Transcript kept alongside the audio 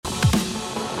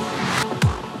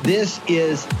This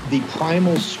is the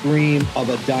primal scream of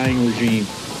a dying regime.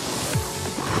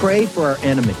 Pray for our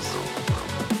enemies,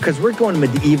 because we're going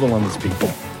medieval on these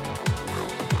people.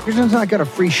 You're just not got a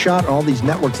free shot on all these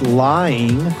networks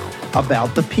lying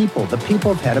about the people. The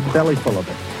people have had a belly full of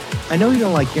it. I know you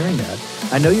don't like hearing that.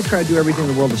 I know you try to do everything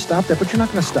in the world to stop that, but you're not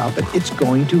going to stop it. It's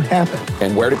going to happen.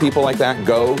 And where do people like that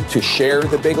go to share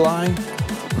the big lie?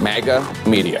 MAGA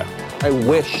media. I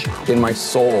wish, in my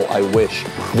soul, I wish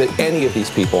that any of these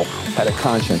people had a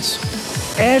conscience.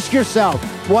 Ask yourself,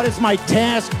 what is my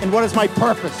task and what is my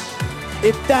purpose?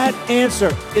 If that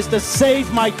answer is to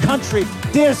save my country,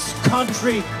 this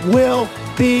country will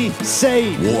be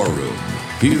saved. War Room.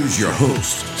 Here's your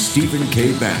host, Stephen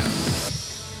K. Bannon.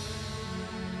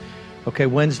 Okay,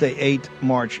 Wednesday, 8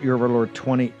 March, year of our Lord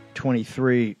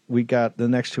 2023. We got the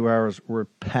next 2 hours. We're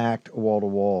packed wall to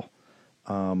wall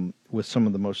with some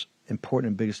of the most important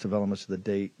and biggest developments of the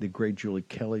day. The great Julie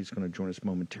Kelly is going to join us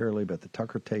momentarily about the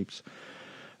Tucker tapes.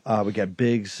 We got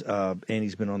Biggs.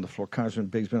 Annie's been on the floor. Congressman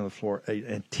Biggs been on the floor. An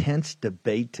intense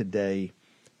debate today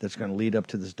that's going to lead up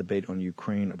to this debate on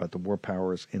Ukraine about the war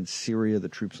powers in Syria, the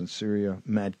troops in Syria.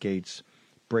 Matt Gaetz,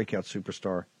 breakout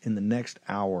superstar. In the next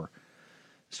hour,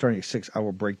 starting at 6, I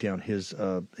will break down his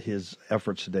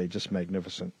efforts today. Just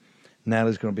magnificent.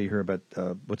 Natalie's going to be here about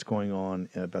what's going on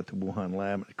about the Wuhan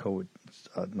lab and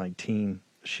COVID-19.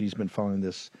 She's been following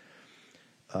this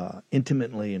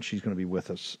intimately, and she's going to be with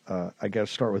us. I got to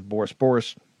start with Boris.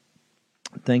 Boris,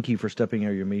 thank you for stepping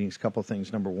out of your meetings. A couple of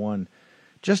things. Number one,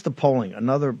 just the polling,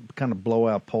 another kind of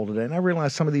blowout poll today. And I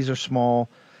realize some of these are small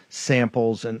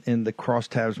samples, and the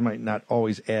crosstabs might not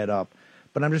always add up.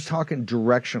 But I'm just talking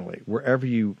directionally. Wherever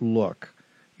you look,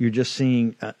 you're just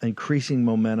seeing increasing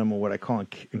momentum, or what I call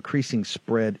increasing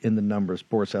spread in the numbers.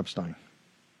 Boris Epshteyn.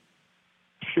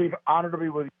 Steve, honored to be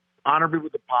with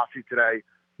the posse today.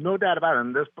 No doubt about it.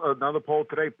 And this another poll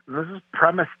today. This is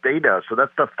premise data, so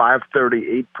that's the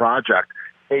 538 project,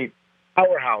 a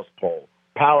powerhouse poll.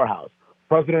 Powerhouse.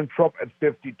 President Trump at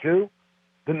 52,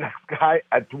 the next guy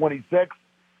at 26,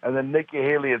 and then Nikki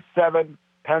Haley at 7,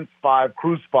 Pence 5,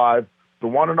 Cruz 5, the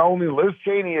one and only Liz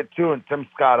Cheney at 2, and Tim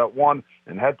Scott at 1,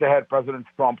 and head-to-head President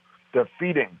Trump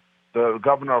defeating the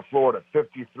governor of Florida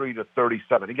 53 to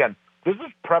 37. Again, this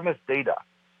is premise data.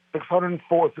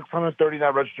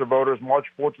 639 registered voters, March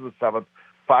 4th to the 7th,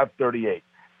 538.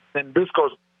 And this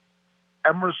goes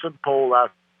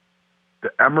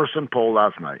the Emerson poll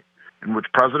last night, in which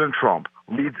President Trump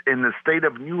leads in the state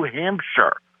of New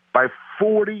Hampshire by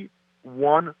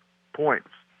 41 points.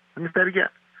 Let me say it again.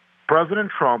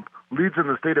 President Trump leads in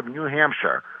the state of New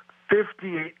Hampshire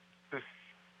 58 to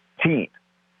 16.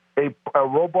 A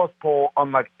robust poll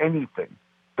unlike anything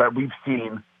that we've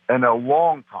seen in a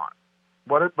long time.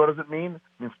 What does it mean? It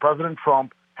means President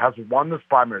Trump has won this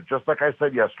primary. Just like I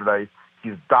said yesterday,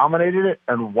 he's dominated it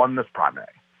and won this primary.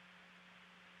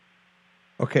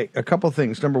 Okay, a couple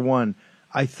things. Number one,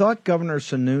 I thought Governor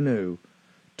Sununu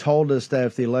told us that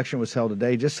if the election was held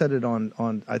today, just said it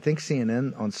on I think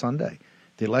CNN on Sunday.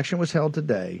 The election was held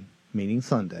today, meaning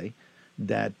Sunday,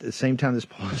 that at the same time this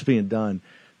poll is being done,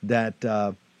 that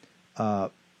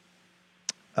Governor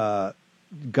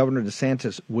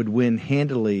DeSantis would win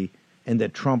handily and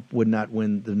that Trump would not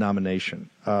win the nomination.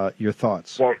 Your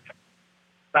thoughts? Well,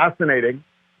 fascinating,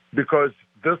 because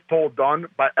this poll done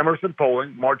by Emerson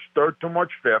Polling, March 3rd to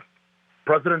March 5th,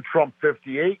 President Trump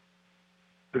 58,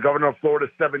 the governor of Florida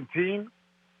 17,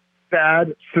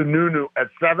 Thad Sununu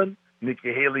at 7,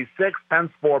 Nikki Haley 6,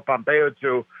 Pence 4, Pompeo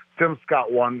 2, Tim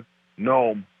Scott 1,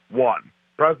 Noem 1.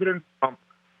 President Trump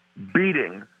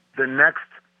beating the next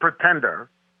pretender.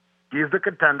 He's the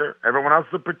contender. Everyone else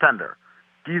is the pretender.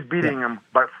 He's beating him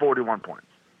by 41 points.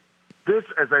 This,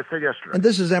 as I said yesterday, and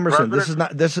this is Emerson. This is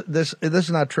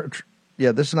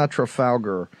not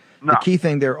Trafalgar. No. The key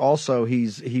thing there also,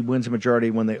 he wins a majority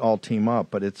when they all team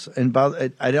up. But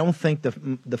I don't think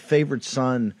the favored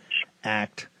son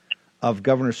act of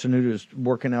Governor Sununu is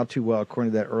working out too well,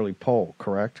 according to that early poll.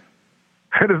 Correct?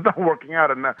 It is not working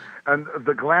out, and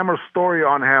the glamour story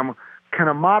on him: can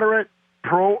a moderate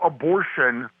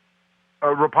pro-abortion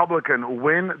Republican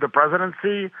win the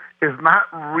presidency is not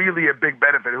really a big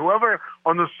benefit. Whoever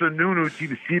on the Sununu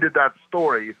team seeded that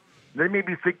story, they may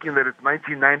be thinking that it's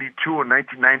 1992 or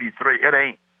 1993. It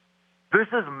ain't. This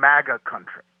is MAGA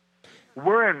country.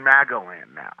 We're in MAGA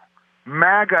land now.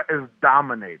 MAGA is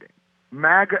dominating.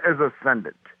 MAGA is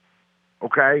ascendant.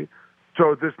 Okay?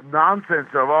 So this nonsense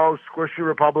of, squishy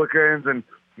Republicans and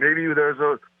maybe there's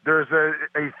a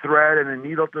thread and a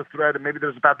needle to thread and maybe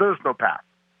there's a path. There's no path.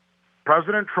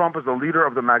 President Trump is the leader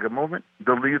of the MAGA movement,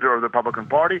 the leader of the Republican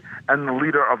Party, and the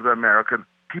leader of the American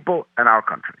people and our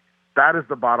country. That is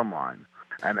the bottom line.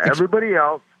 And everybody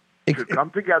else should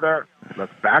come together.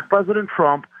 Let's back President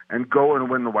Trump and go and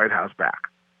win the White House back.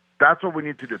 That's what we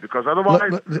need to do, because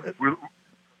otherwise, we're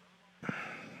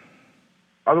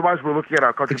looking at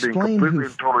our country being completely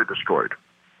and totally destroyed.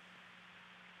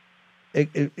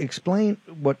 Explain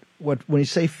what when you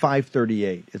say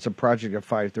 538, it's a project of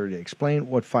 538. Explain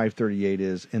what 538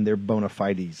 is and their bona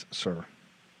fides, sir.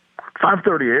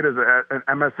 538 is an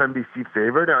MSNBC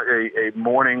favorite, a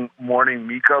morning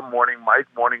Mika, morning Mike,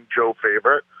 morning Joe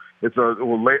favorite. It's a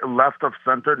left of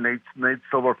center Nate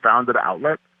Silver founded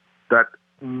outlet that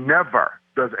never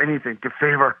does anything to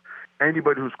favor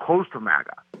anybody who's close to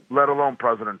MAGA, let alone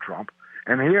President Trump.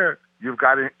 And here you've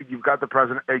got the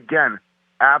president again,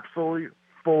 absolutely,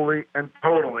 fully, and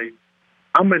totally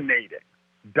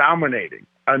dominating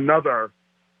another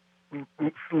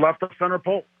left of center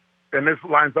poll. And this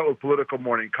lines up with Political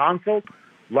Morning Consult,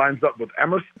 lines up with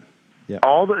Emerson. Yeah.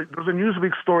 There's a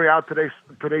Newsweek story out today,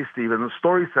 Steve, and the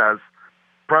story says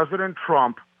President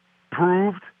Trump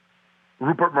proved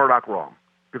Rupert Murdoch wrong,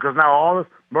 because now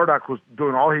Murdoch was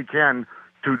doing all he can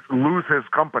to lose his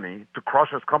company, to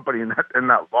crush his company in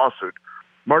that lawsuit.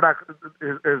 Murdoch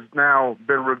has now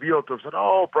been revealed to have said,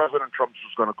 President Trump's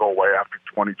just going to go away after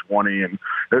 2020, and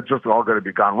it's just all going to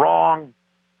be gone wrong.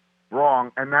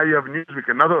 And now you have Newsweek,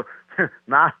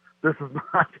 this is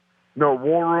not no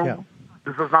War Room. Yeah.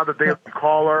 This is not the Daily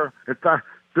Caller. It's not.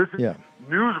 This is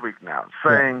Newsweek now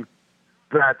saying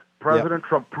that President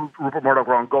Trump proved Rupert Murdoch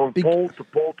wrong, going poll to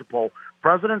poll to poll.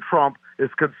 President Trump is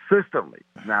consistently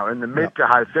now in the mid to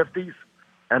high 50s.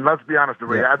 And let's be honest, these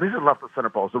are left of center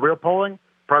polls. The real polling,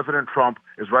 President Trump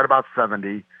is right about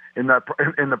 70 in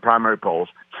the primary polls.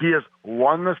 He has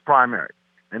won this primary.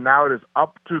 And now it is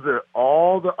up to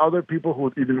all the other people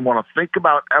who even want to think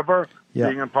about ever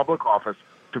being in public office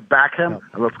to back him,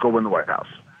 and let's go win the White House.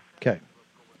 Okay.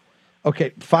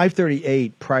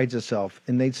 538 prides itself,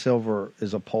 and Nate Silver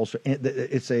is a pollster.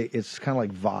 It's kind of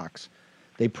like Vox.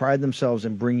 They pride themselves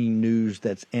in bringing news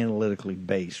that's analytically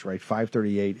based, right?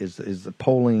 538 is the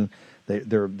polling.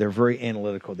 They're very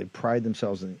analytical. They pride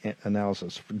themselves in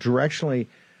analysis. Directionally,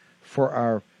 for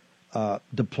our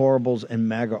deplorables and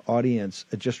MAGA audience,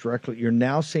 just directly, you're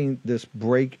now seeing this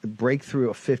breakthrough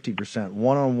of 50%.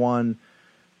 One-on-one,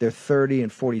 they're 30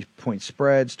 and 40-point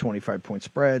spreads, 25-point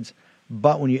spreads.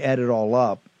 But when you add it all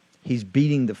up, he's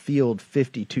beating the field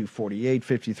 52-48,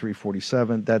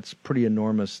 53-47. That's pretty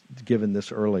enormous given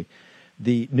this early.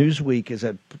 The Newsweek is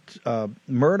that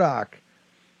Murdoch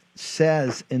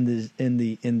says in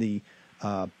the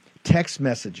text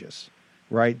messages,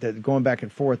 right, that going back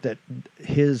and forth, that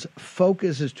his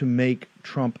focus is to make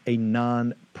Trump a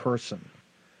non-person,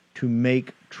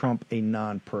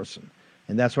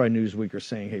 And that's why Newsweek are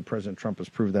saying, hey, President Trump has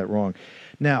proved that wrong.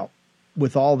 Now,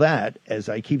 with all that, as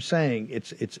I keep saying,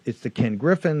 it's the Ken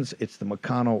Griffins, it's the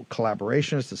McConnell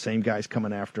collaborationists, the same guys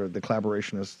coming after the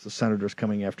collaborationists, the senators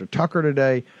coming after Tucker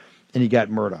today, and you got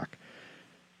Murdoch.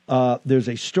 There's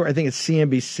a story, I think it's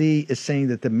CNBC, is saying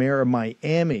that the mayor of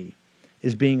Miami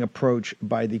is being approached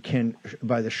by the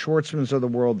Schwartzmans of the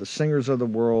world, the Singers of the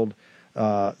world,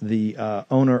 the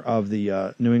owner of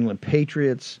the New England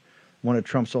Patriots, one of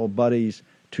Trump's old buddies,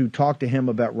 to talk to him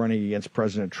about running against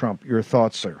President Trump. Your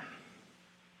thoughts, sir?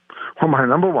 Well, my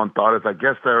number one thought is I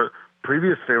guess their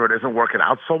previous favorite isn't working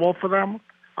out so well for them.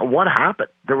 What happened?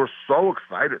 They were so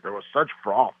excited. There was such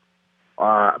froth.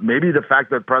 Maybe the fact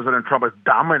that President Trump is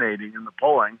dominating in the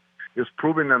polling is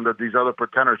proving them that these other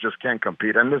pretenders just can't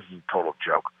compete. And this is a total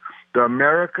joke. The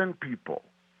American people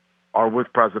are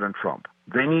with President Trump.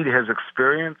 They need his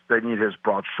experience. They need his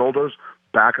broad shoulders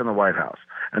back in the White House.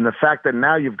 And the fact that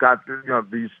now you've got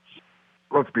these,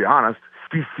 let's be honest,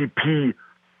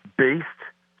 CCP-based,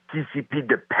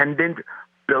 CCP-dependent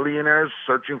billionaires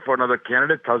searching for another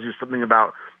candidate tells you something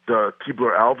about the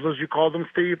Keebler elves, as you call them,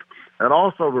 Steve. And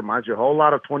also reminds you a whole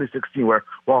lot of 2016 where,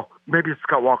 well, maybe it's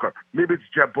Scott Walker, maybe it's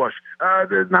Jeb Bush,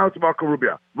 now it's Marco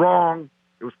Rubio. Wrong.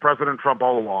 It was President Trump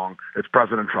all along. It's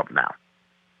President Trump now.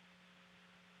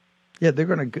 Yeah, they're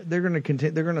going to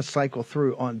continue. They're going to cycle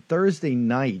through. On Thursday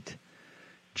night,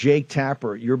 Jake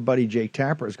Tapper, your buddy Jake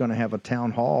Tapper, is going to have a town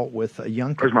hall with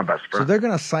Youngkin. He's my best friend. So they're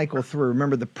going to cycle through.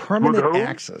 Remember, the permanent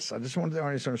axis, I just wanted the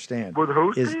audience to understand,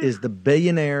 is the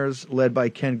billionaires led by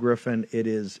Ken Griffin. It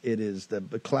is the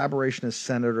collaborationist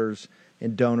senators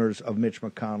and donors of Mitch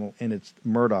McConnell, and it's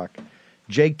Murdoch.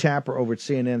 Jake Tapper over at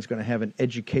CNN is going to have an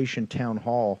education town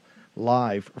hall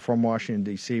live from Washington,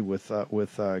 D.C. with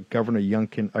Governor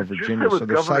Youngkin of Virginia. So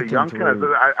they're Governor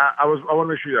Youngkin. I want to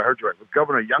make sure I heard you right. With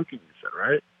Governor Youngkin, you said,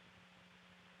 right?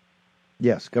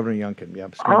 Yes, Governor Youngkin.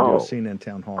 Yep, he's going to do a CNN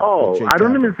town hall. I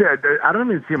don't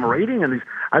even see him rating in these.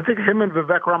 I think him and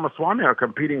Vivek Ramaswamy are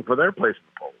competing for their place in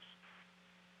the polls.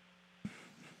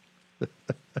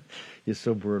 You're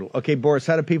so brutal. Okay, Boris,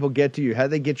 how do people get to you? How do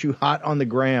they get you hot on the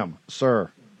gram,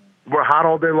 sir? We're hot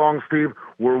all day long, Steve.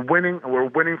 We're winning. We're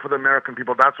winning for the American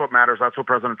people. That's what matters. That's what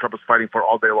President Trump is fighting for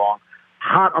all day long.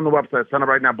 Hot on the website. Sign up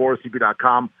right now,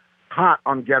 BorisCP.com. Hot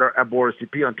on Getter at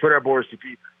BorisCP. On Twitter at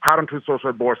BorisCP. Hot on Truth Social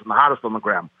at Boris. And the hottest on the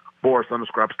gram,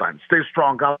 Boris_Epstein. Stay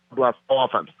strong. God bless. All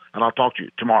offense. And I'll talk to you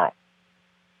tomorrow.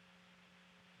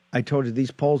 I told you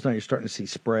these polls now, you're starting to see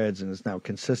spreads, and it's now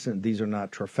consistent. These are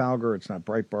not Trafalgar. It's not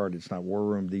Breitbart. It's not War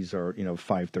Room. These are,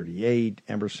 538,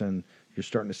 Emerson. You're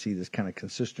starting to see this kind of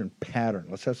consistent pattern.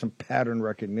 Let's have some pattern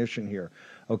recognition here.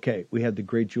 Okay, we had the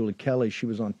great Julie Kelly. She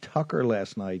was on Tucker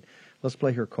last night. Let's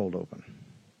play her cold open.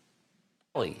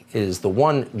 Kelly is the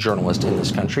one journalist in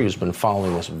this country who's been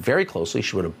following this very closely.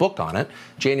 She wrote a book on it.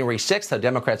 January 6th, how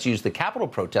Democrats used the Capitol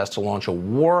protest to launch a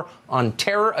war on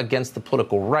terror against the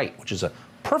political right, which is a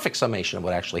perfect summation of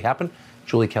what actually happened.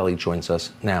 Julie Kelly joins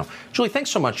us now. Julie,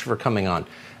 thanks so much for coming on.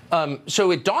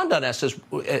 So it dawned on us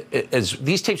as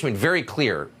these tapes made very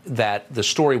clear that the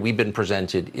story we've been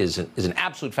presented is an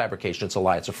absolute fabrication. It's a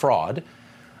lie. It's a fraud.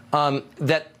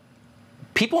 That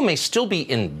people may still be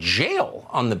in jail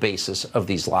on the basis of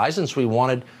these lies. And so we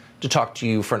wanted to talk to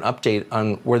you for an update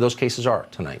on where those cases are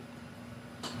tonight.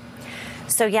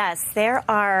 So, yes, there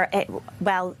are,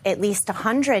 at least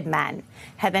 100 men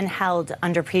have been held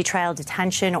under pretrial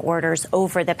detention orders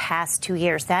over the past 2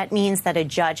 years. That means that a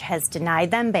judge has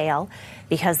denied them bail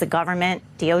because the government,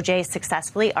 DOJ,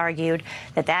 successfully argued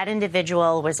that that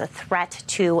individual was a threat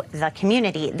to the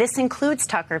community. This includes,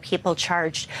 Tucker, people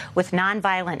charged with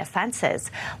nonviolent offenses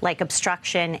like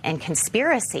obstruction and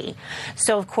conspiracy.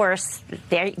 So, of course,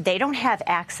 they don't have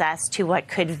access to what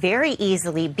could very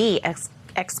easily be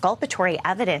exculpatory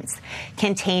evidence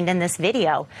contained in this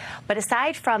video. But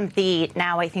aside from the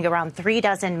now, I think, around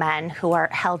 36 men who are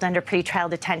held under pretrial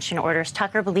detention orders,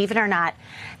 Tucker, believe it or not,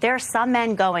 there are some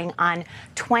men going on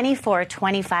 24,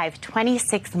 25,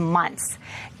 26 months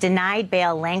denied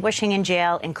bail, languishing in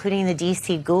jail, including the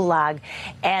D.C. Gulag,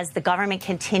 as the government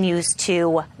continues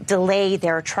to delay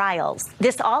their trials.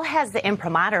 This all has the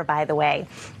imprimatur, by the way,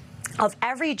 of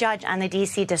every judge on the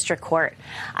D.C. District Court.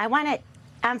 I want to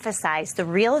emphasize the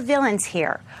real villains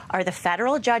here are the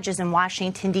federal judges in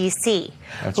Washington, D.C.,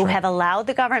 who have allowed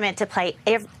the government to play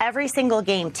every single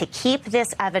game to keep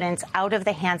this evidence out of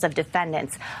the hands of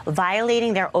defendants,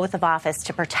 violating their oath of office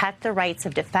to protect the rights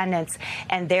of defendants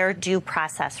and their due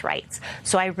process rights.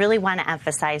 So I really want to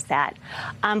emphasize that.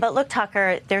 But look,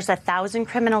 Tucker, there's 1,000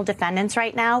 criminal defendants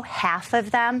right now. Half of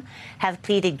them have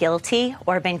pleaded guilty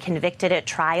or been convicted at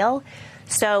trial.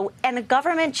 So, and the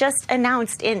government just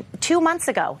announced 2 months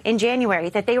ago, in January,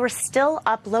 that they were still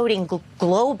uploading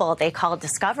global, they call it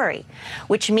discovery,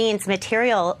 which means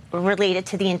material related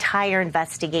to the entire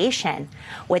investigation.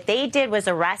 What they did was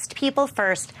arrest people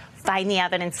first, find the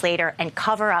evidence later, and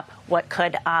cover up what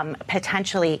could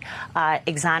potentially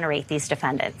exonerate these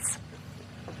defendants.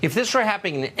 If this were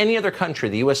happening in any other country,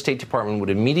 the U.S. State Department would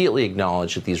immediately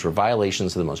acknowledge that these were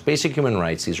violations of the most basic human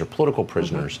rights. These are political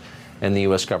prisoners, and the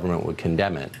U.S. government would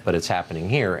condemn it. But it's happening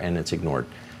here, and it's ignored,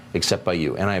 except by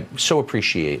you. And I so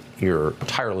appreciate your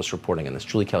tireless reporting on this.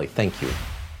 Julie Kelly, thank you.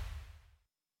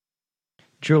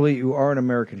 Julie, you are an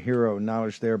American hero,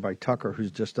 acknowledged there by Tucker,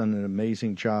 who's just done an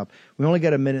amazing job. We only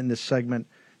got a minute in this segment.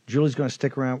 Julie's going to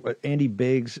stick around. Andy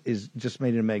Biggs is just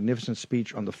made a magnificent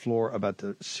speech on the floor about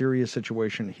the Syria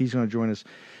situation. He's going to join us.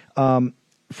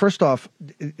 First off,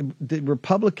 the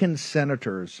Republican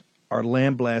senators are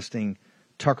lambasting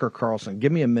Tucker Carlson.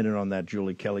 Give me a minute on that,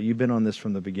 Julie Kelly. You've been on this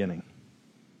from the beginning.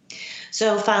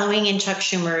 So following in Chuck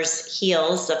Schumer's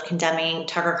heels of condemning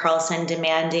Tucker Carlson,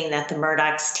 demanding that the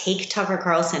Murdochs take Tucker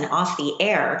Carlson off the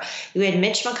air, you had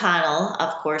Mitch McConnell,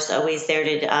 of course, always there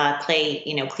to play,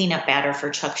 cleanup batter for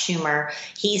Chuck Schumer.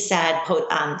 He said,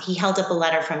 he held up a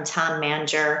letter from Tom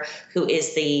Manger, who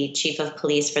is the chief of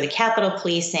police for the Capitol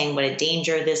Police, saying what a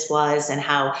danger this was and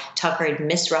how Tucker had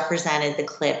misrepresented the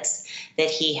clips that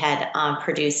he had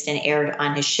produced and aired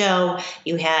on his show.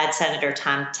 You had Senator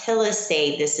Thom Tillis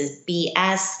say this is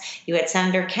BS. You had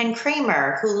Senator Ken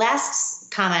Cramer, who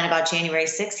last comment about January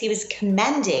 6th, he was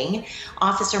commending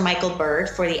Officer Michael Byrd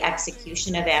for the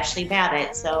execution of Ashley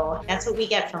Babbitt. So that's what we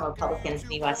get from Republicans in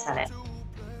the U.S. Senate.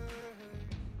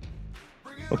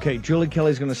 Okay, Julie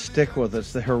Kelly's going to stick with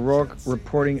us. The heroic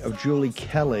reporting of Julie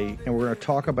Kelly, and we're going to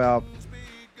talk about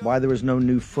why there was no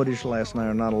new footage last night,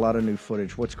 or not a lot of new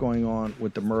footage. What's going on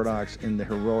with the Murdochs and the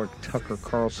heroic Tucker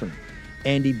Carlson?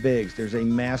 Andy Biggs. There's a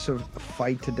massive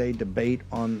Fight Today debate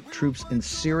on troops in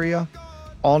Syria.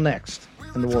 All next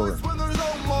in the War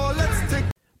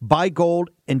Room. Buy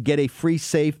gold and get a free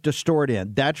safe to store it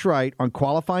in. That's right. On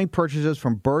qualifying purchases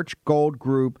from Birch Gold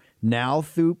Group now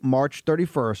through March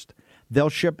 31st, they'll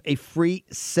ship a free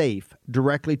safe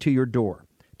directly to your door.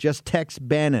 Just text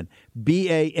Bannon,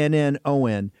 BANNON,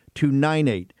 to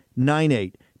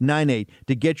 989898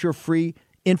 to get your free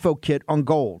info kit on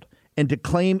gold and to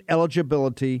claim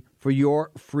eligibility for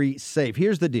your free safe.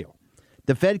 Here's the deal.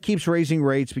 The Fed keeps raising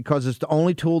rates because it's the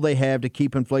only tool they have to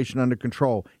keep inflation under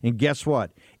control. And guess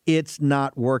what? It's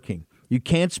not working. You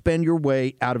can't spend your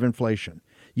way out of inflation.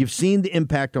 You've seen the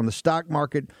impact on the stock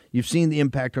market. You've seen the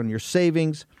impact on your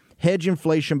savings. Hedge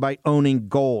inflation by owning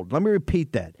gold. Let me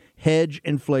repeat that. Hedge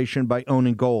inflation by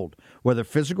owning gold, whether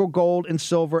physical gold and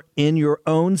silver in your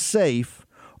own safe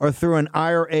or through an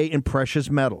IRA in precious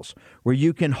metals, where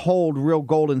you can hold real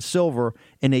gold and silver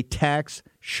in a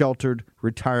tax-sheltered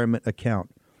retirement account.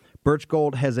 Birch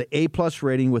Gold has an A-plus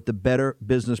rating with the Better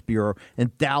Business Bureau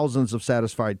and thousands of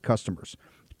satisfied customers.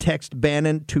 Text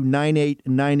Bannon to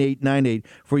 989898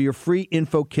 for your free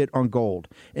info kit on gold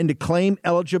and to claim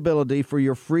eligibility for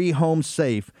your free home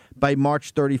safe by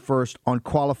March 31st on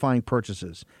qualifying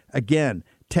purchases. Again,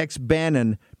 text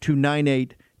Bannon to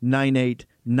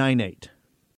 989898.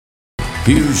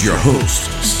 Here's your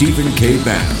host, Stephen K.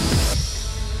 Bannon.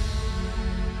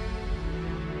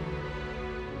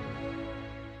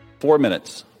 Four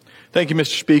minutes. Thank you,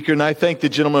 Mr. Speaker, and I thank the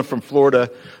gentleman from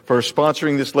Florida for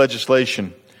sponsoring this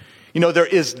legislation. You know, there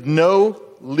is no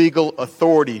legal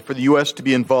authority for the U.S. to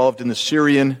be involved in the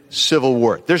Syrian civil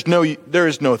war. There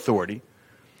is no authority.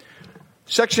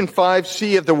 Section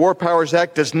 5C of the War Powers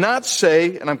Act does not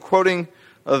say, and I'm quoting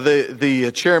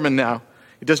the chairman now,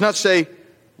 it does not say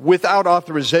without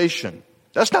authorization.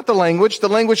 That's not the language. The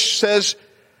language says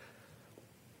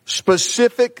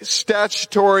specific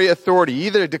statutory authority.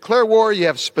 Either to declare war, you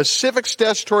have specific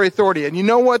statutory authority. And you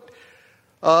know what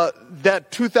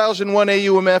that 2001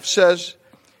 AUMF says?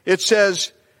 It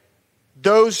says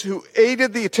those who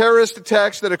aided the terrorist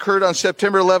attacks that occurred on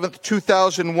September 11th,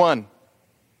 2001.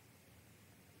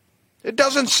 It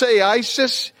doesn't say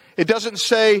ISIS. It doesn't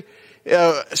say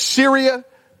Syria.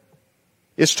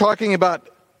 It's talking about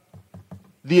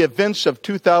the events of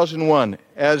 2001,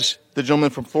 as the gentleman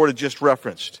from Florida just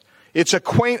referenced. It's a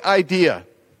quaint idea.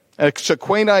 It's a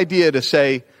quaint idea to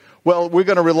say, well, we're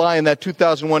going to rely on that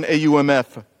 2001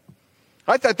 AUMF.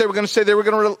 I thought they were going to say they were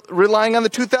going to relying on the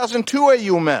 2002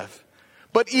 AUMF.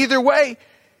 But either way,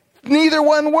 neither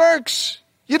one works.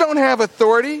 You don't have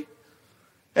authority,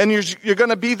 and you're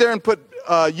going to be there and put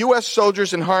U.S.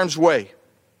 soldiers in harm's way.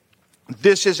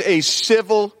 This is a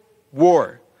civil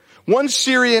war. One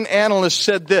Syrian analyst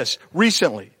said this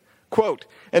recently, quote,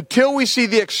 "Until we see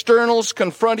the externals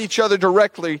confront each other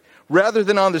directly rather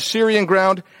than on the Syrian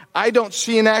ground, I don't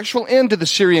see an actual end to the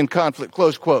Syrian conflict,"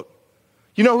 close quote.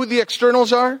 You know who the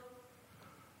externals are?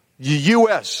 The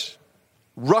U.S.,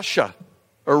 Russia,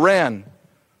 Iran.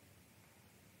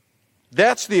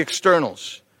 That's the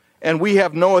externals. And we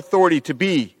have no authority to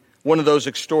be one of those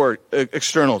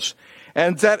externals.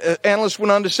 And that analyst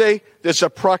went on to say, there's a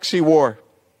proxy war.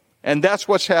 And that's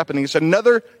what's happening. It's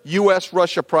another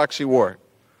U.S.-Russia proxy war.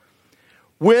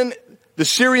 When the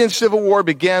Syrian civil war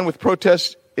began with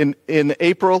protests during the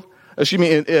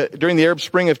Arab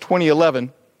Spring of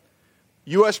 2011,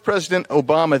 U.S. President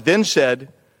Obama then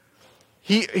said,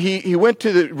 he went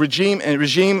to the regime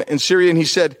in Syria and he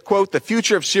said, quote, "The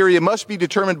future of Syria must be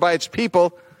determined by its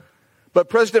people, but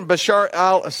President Bashar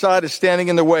al-Assad is standing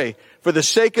in the way. For the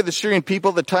sake of the Syrian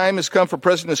people, the time has come for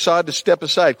President Assad to step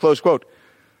aside," close quote.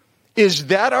 Is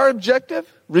that our objective?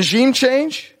 Regime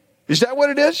change? Is that what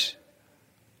it is?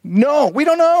 No, we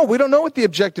don't know. We don't know what the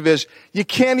objective is. You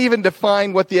can't even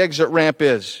define what the exit ramp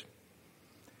is.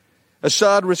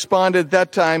 Assad responded at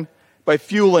that time by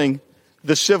fueling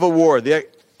the civil war, the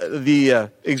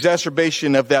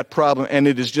exacerbation of that problem, and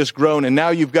it has just grown. And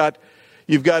now you've got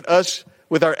us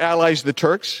with our allies, the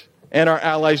Turks, and our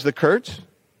allies, the Kurds.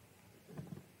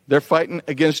 They're fighting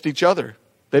against each other.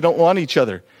 They don't want each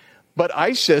other. But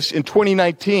ISIS in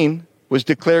 2019 was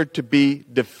declared to be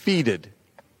defeated.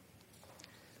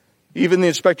 Even the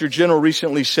Inspector General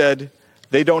recently said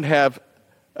they don't have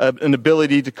an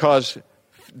ability to cause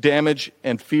damage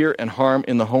and fear and harm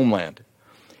in the homeland.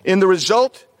 And the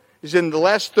result is in the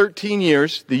last 13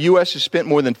 years, the U.S. has spent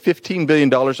more than $15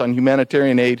 billion on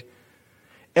humanitarian aid.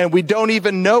 And we don't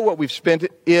even know what we've spent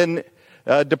in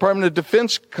Department of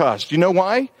Defense costs. You know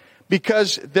why?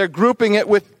 Because they're grouping it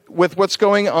with what's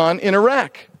going on in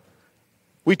Iraq.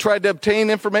 We tried to obtain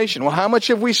information. Well, how much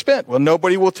have we spent? Well,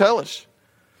 nobody will tell us.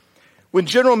 When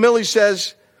General Milley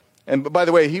says, and by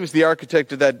the way, he was the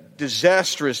architect of that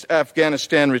disastrous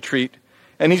Afghanistan retreat,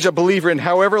 and he's a believer in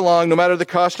however long, no matter the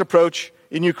cost approach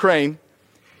in Ukraine,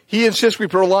 he insists we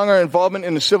prolong our involvement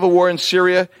in the civil war in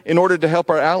Syria in order to help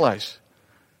our allies.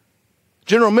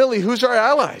 General Milley, who's our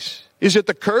allies? Is it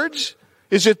the Kurds?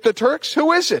 Is it the Turks?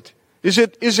 Who is it? Is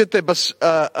it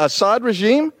the Assad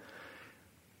regime?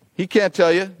 He can't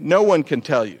tell you. No one can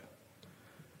tell you.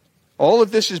 All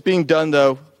of this is being done,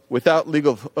 though, without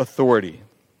legal authority.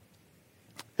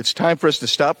 It's time for us to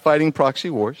stop fighting proxy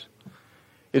wars.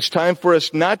 It's time for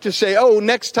us not to say, "Oh,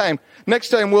 next time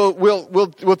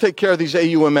we'll take care of these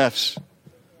AUMFs."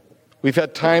 We've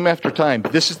had time after time.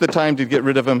 This is the time to get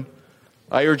rid of them.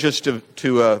 I urge us to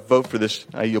vote for this.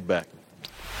 I yield back.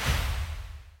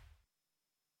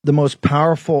 The most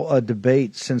powerful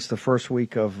debate since the first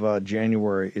week of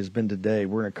January has been today.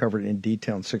 We're going to cover it in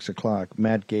detail at 6 o'clock.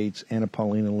 Matt Gaetz, Anna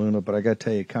Paulina Luna. But I got to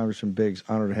tell you, Congressman Biggs,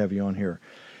 honored to have you on here.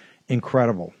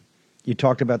 Incredible. You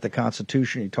talked about the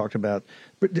Constitution. You talked about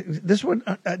 – this is what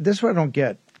I don't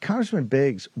get. Congressman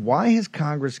Biggs, why has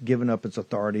Congress given up its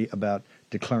authority about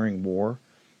declaring war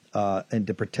and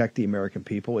to protect the American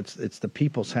people? It's the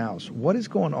people's house. What is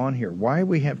going on here? Why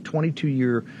we have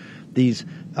 22-year these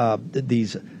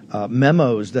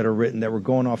memos that are written that were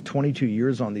going off 22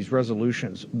 years on these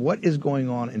resolutions? What is going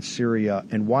on in Syria,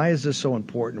 and why is this so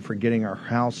important for getting our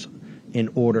house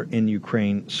in order in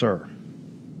Ukraine, sir?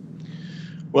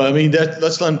 Well, I mean,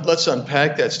 let's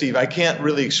unpack that, Steve. I can't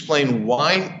really explain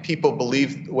why people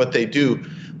believe what they do,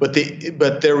 but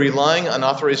they're relying on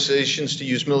authorizations to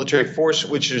use military force,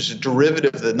 which is a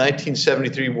derivative of the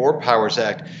 1973 War Powers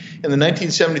Act. And the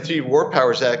 1973 War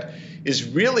Powers Act is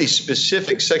really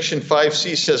specific. Section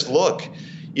 5C says, look,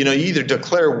 you either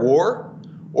declare war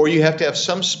or you have to have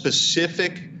some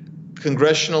specific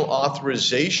congressional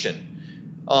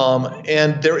authorization,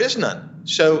 and there is none.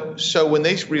 So when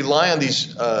they rely on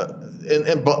these,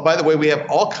 and by the way, we have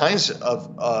all kinds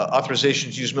of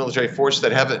authorizations to use military force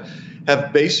that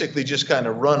have basically just kind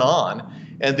of run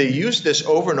on, and they use this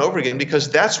over and over again because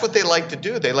that's what they like to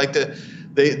do. They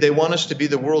want us to be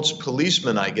the world's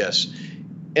policemen, I guess.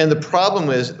 And the problem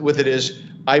with it is,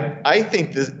 I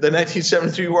think the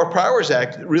 1973 War Powers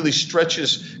Act really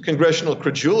stretches congressional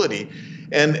credulity,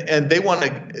 and they want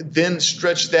to then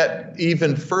stretch that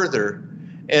even further.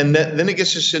 And then it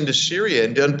gets us into Syria.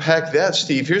 And to unpack that,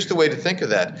 Steve, here's the way to think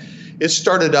of that. It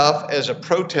started off as a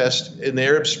protest in the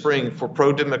Arab Spring for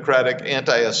pro-democratic,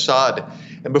 anti-Assad.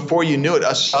 And before you knew it,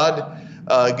 Assad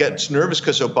gets nervous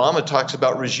because Obama talks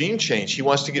about regime change. He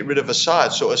wants to get rid of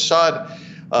Assad. So Assad,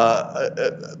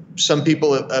 some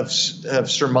people have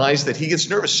surmised that he gets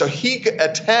nervous. So he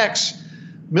attacks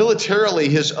militarily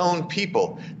his own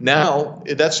people. Now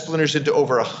that splinters into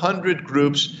over 100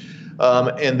 groups.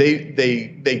 And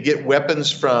they get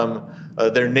weapons from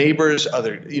their neighbors,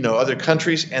 other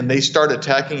countries, and they start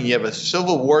attacking. You have a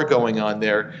civil war going on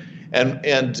there,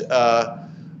 and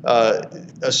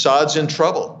Assad's in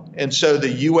trouble. And so the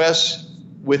U.S.,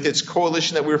 with its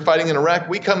coalition that we were fighting in Iraq,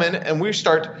 we come in and we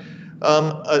start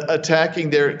attacking.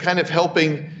 They're kind of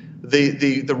helping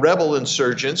the rebel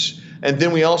insurgents, and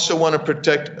then we also want to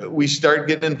protect. We start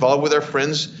getting involved with our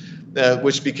friends,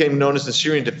 which became known as the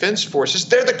Syrian Defense Forces.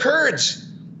 They're the Kurds.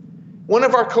 One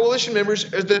of our coalition members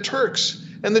is the Turks.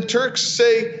 And the Turks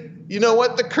say, you know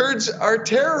what, the Kurds are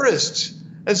terrorists.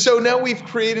 And so now we've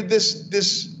created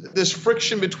this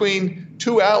friction between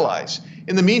two allies.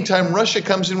 In the meantime, Russia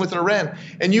comes in with Iran.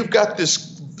 And you've got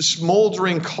this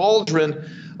smoldering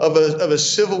cauldron of a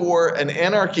civil war and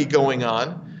anarchy going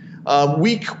on.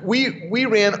 We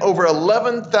ran over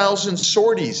 11,000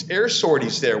 sorties, air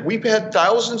sorties there. We've had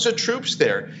thousands of troops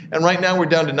there, and right now we're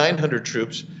down to 900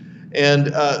 troops. And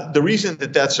the reason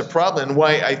that that's a problem, and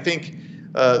why I think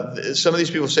some of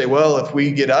these people say, well, if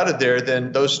we get out of there,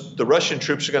 then the Russian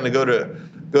troops are going to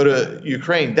go to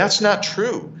Ukraine. That's not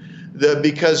true,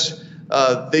 because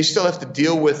they still have to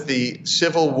deal with the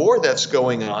civil war that's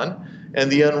going on and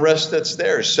the unrest that's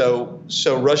there. So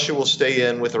Russia will stay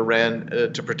in with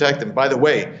Iran to protect them. By the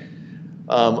way,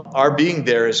 our being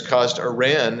there has caused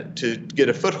Iran to get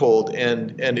a foothold,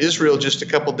 and Israel just a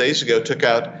couple days ago took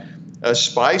out a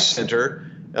spy center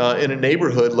in a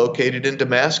neighborhood located in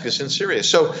Damascus in Syria.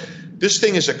 So this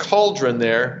thing is a cauldron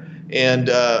there, and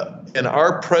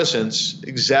our presence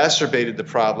exacerbated the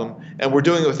problem, and we're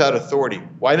doing it without authority.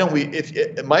 Why don't we?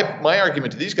 My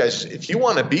argument to these guys is, if you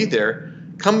want to be there,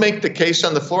 come make the case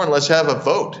on the floor and let's have a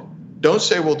vote. Don't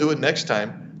say we'll do it next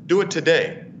time. Do it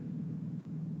today.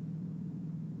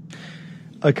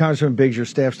 Congressman Biggs, your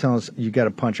staff's telling us you got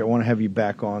a punch. I want to have you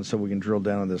back on so we can drill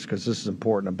down on this because this is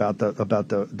important about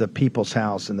the People's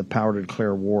House and the power to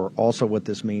declare war. Also, what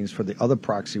this means for the other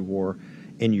proxy war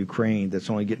in Ukraine that's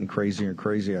only getting crazier and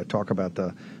crazier. I talk about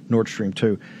the Nord Stream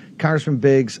 2. Congressman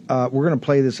Biggs, we're going to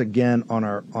play this again on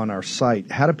our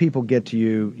site. How do people get to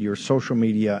you, your social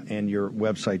media, and your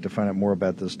website to find out more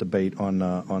about this debate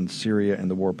on Syria and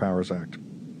the War Powers Act?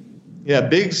 Yeah,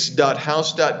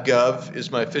 biggs.house.gov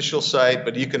is my official site,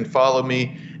 but you can follow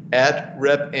me at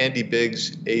Rep. Andy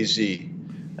Biggs AZ,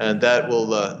 and that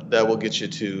will get you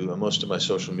to most of my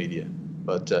social media.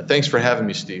 But thanks for having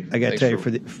me, Steve. I got to tell you,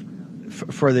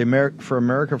 for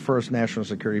America First national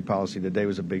security policy, today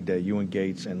was a big day. You and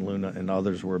Gates and Luna and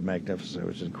others were magnificent. It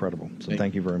was incredible. So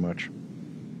thank you very much.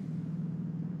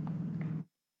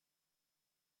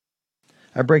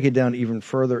 I break it down even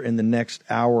further. In the next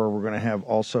hour, we're going to have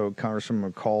also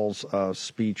Congressman McCall's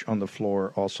speech on the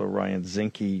floor, also Ryan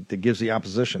Zinke, that gives the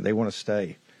opposition. They want to stay.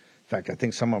 In fact, I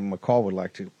think some of them, McCall would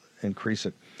like to increase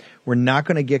it. We're not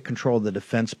going to get control of the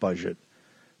defense budget.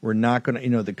 We're not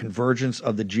going to, the convergence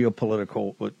of the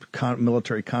geopolitical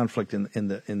military conflict in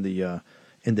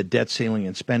the debt ceiling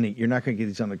and spending. You're not going to get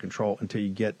these under control until you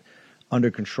get under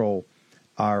control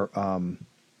our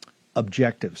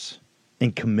objectives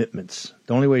and commitments.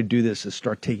 The only way to do this is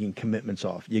start taking commitments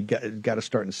off. You got to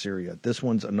start in Syria. This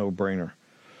one's a no-brainer.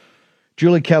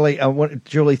 Julie Kelly,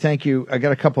 Julie, thank you. I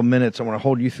got a couple minutes. I want to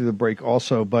hold you through the break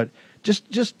also, but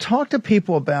just talk to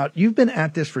people about, you've been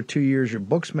at this for 2 years. Your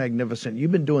book's magnificent.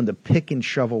 You've been doing the pick and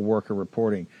shovel work of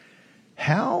reporting.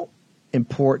 How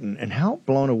important and how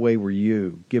blown away were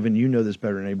you, given you know this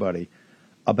better than anybody,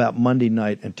 about Monday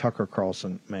night and Tucker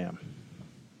Carlson, ma'am?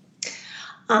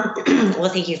 Well,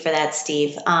 thank you for that,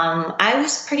 Steve. I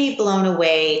was pretty blown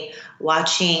away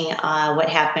watching what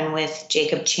happened with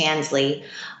Jacob Chansley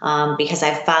because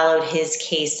I've followed his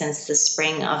case since the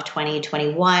spring of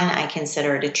 2021. I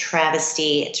consider it a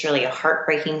travesty. It's really a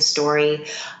heartbreaking story.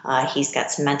 He's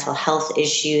got some mental health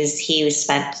issues. He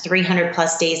spent 300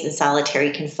 plus days in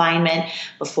solitary confinement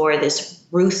before this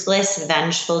ruthless,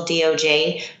 vengeful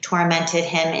DOJ tormented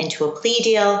him into a plea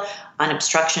deal on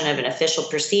obstruction of an official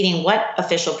proceeding. What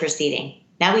official proceeding?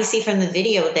 Now we see from the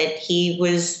video that he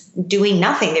was doing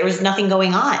nothing. There was nothing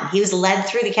going on. He was led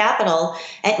through the Capitol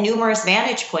at numerous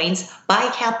vantage points by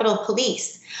Capitol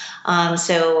Police.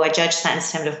 So a judge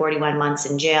sentenced him to 41 months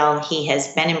in jail. He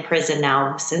has been in prison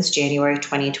now since January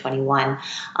 2021.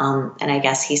 And I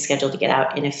guess he's scheduled to get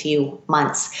out in a few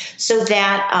months. So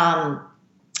that,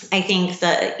 I think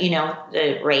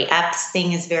the Ray Epps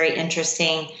thing is very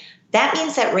interesting. That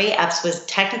means that Ray Epps was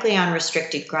technically on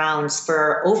restricted grounds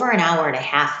for over an hour and a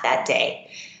half that day,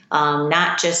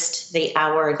 not just the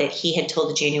hour that he had told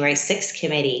the January 6th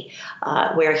committee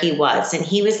where he was. And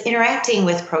he was interacting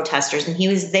with protesters, and he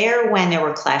was there when there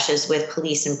were clashes with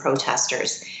police and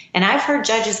protesters. And I've heard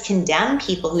judges condemn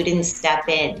people who didn't step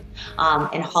in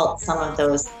and halt some of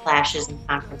those clashes and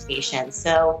confrontations.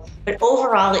 But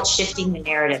overall, it's shifting the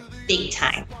narrative big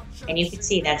time. And you can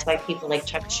see that's why people like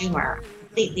Chuck Schumer are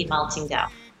completely melting down.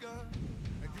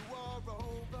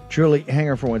 Julie, hang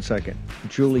on for 1 second.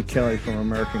 Julie Kelly from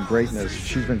American Greatness.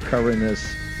 She's been covering this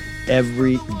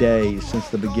every day since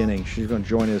the beginning. She's going to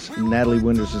join us. Natalie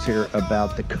Winters is here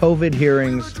about the COVID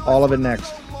hearings. All of it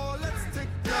next.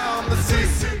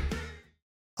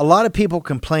 A lot of people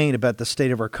complain about the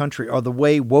state of our country or the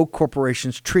way woke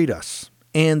corporations treat us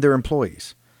and their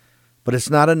employees. But it's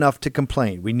not enough to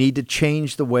complain. We need to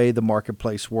change the way the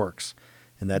marketplace works.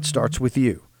 And that starts with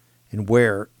you and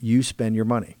where you spend your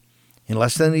money. In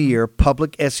less than a year,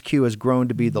 Public SQ has grown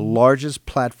to be the largest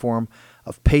platform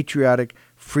of patriotic,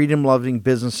 freedom-loving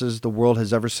businesses the world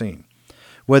has ever seen.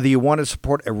 Whether you want to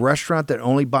support a restaurant that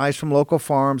only buys from local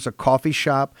farms, a coffee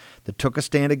shop that took a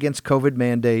stand against COVID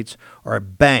mandates, or a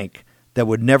bank that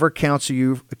would never counsel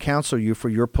you for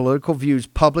your political views,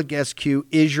 Public SQ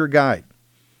is your guide.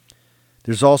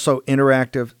 There's also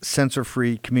interactive,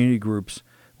 censor-free community groups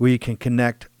where you can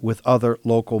connect with other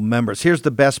local members. Here's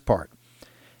the best part.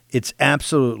 It's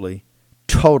absolutely,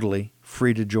 totally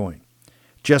free to join.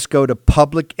 Just go to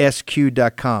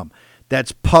publicsq.com.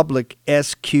 That's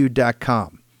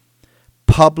publicsq.com.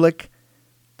 Public,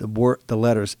 the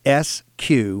letters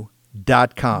sq.com,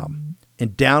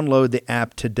 and download the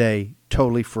app today,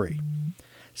 totally free.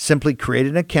 Simply create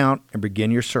an account and begin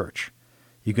your search.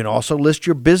 You can also list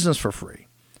your business for free,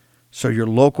 so your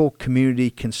local community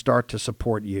can start to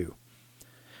support you.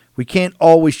 We can't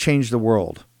always change the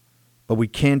world, but we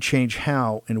can change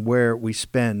how and where we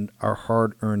spend our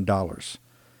hard-earned dollars.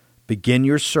 Begin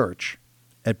your search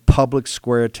at Public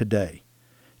Square today.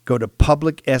 Go to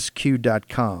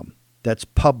publicsq.com. That's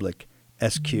publicsq.com.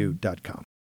 SQ.com.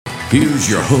 Here's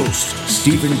your host,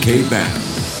 Stephen K. Bannon.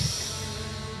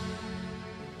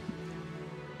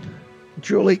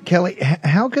 Julie, Kelly,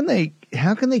 how can they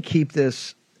keep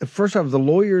this? First off, the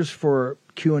lawyers for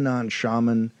QAnon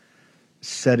Shaman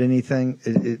said anything?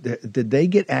 Did they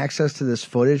get access to this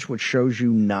footage, which shows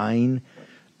you 9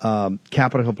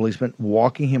 Capitol Hill policemen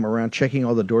walking him around, checking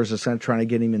all the doors of the Senate, trying to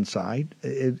get him inside?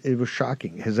 It was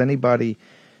shocking. Has anybody?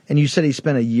 And you said he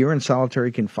spent a year in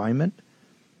solitary confinement.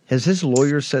 Has his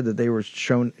lawyer said that they were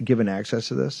given access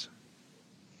to this?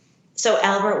 So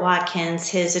Albert Watkins,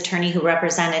 his attorney who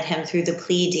represented him through the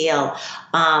plea deal,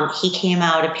 he came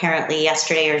out apparently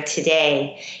yesterday or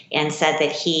today and said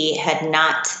that he had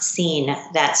not seen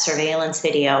that surveillance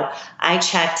video. I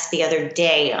checked the other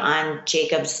day on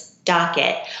Jacob's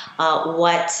docket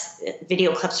what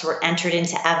video clips were entered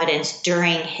into evidence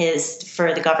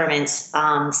for the government's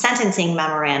sentencing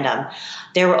memorandum.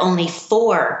 There were only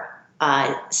 4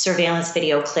 surveillance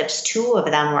video clips. 2 of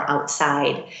them were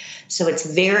outside. So it's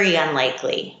very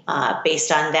unlikely,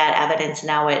 based on that evidence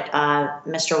now what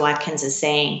Mr. Watkins is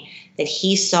saying, that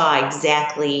he saw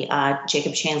exactly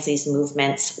Jacob Chansley's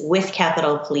movements with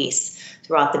Capitol Police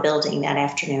throughout the building that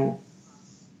afternoon.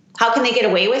 How can they get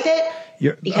away with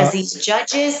it? Because these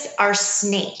judges are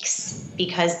snakes,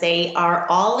 because they are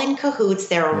all in cahoots.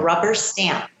 They're a rubber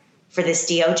stamp for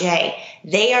this DOJ.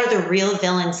 They are the real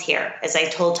villains here, as I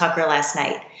told Tucker last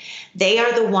night. They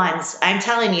are the ones, I'm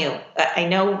telling you, I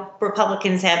know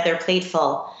Republicans have their plate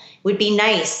full. It would be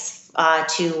nice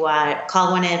to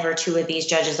call 1 or 2 of these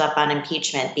judges up on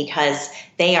impeachment, because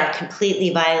they are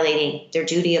completely violating their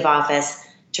duty of office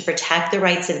to protect the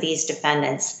rights of these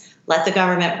defendants. Let the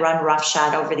government run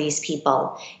roughshod over these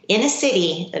people. In a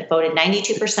city that voted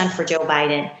 92% for Joe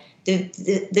Biden,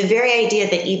 the very idea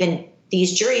that even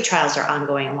these jury trials are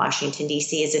ongoing in Washington,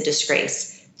 D.C. is a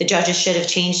disgrace. The judges should have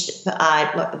changed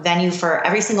venue for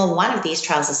every single one of these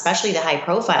trials, especially the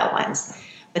high-profile ones.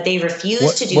 But they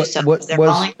refuse to do so because they're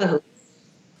falling cahoots.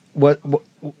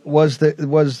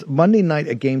 Was Monday night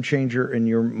a game changer in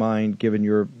your mind, given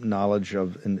your knowledge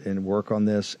of and work on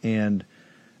this? And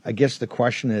I guess the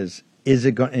question is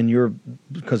it going? And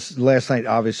because last night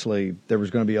obviously there was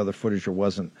going to be other footage or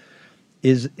wasn't.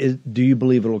 Do you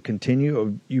believe it will continue,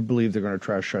 or you believe they're going to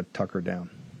try to shut Tucker down?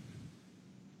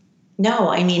 No,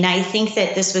 I mean, I think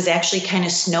that this was actually kind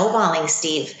of snowballing,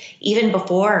 Steve, even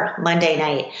before Monday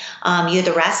night. You had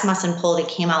the Rasmussen poll that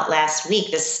came out last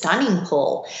week, this stunning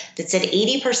poll that said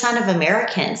 80% of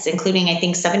Americans, including I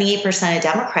think 78% of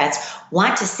Democrats,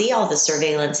 want to see all the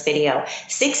surveillance video.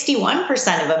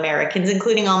 61% of Americans,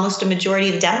 including almost a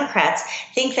majority of Democrats,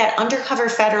 think that undercover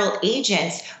federal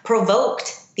agents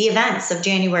provoked the events of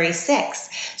January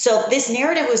 6th. So this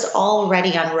narrative was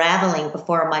already unraveling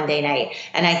before Monday night.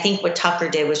 And I think what Tucker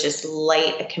did was just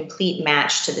light a complete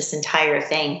match to this entire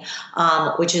thing,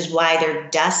 which is why they're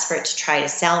desperate to try to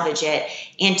salvage it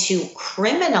and to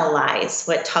criminalize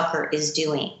what Tucker is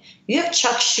doing. You have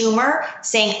Chuck Schumer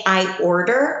saying, I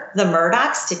order the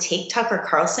Murdochs to take Tucker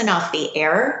Carlson off the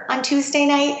air on Tuesday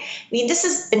night. I mean, this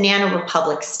is Banana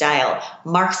Republic style,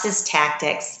 Marxist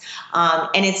tactics.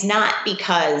 And it's not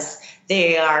because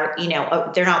they are,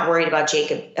 they're not worried about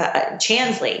Jacob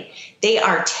Chansley. They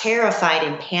are terrified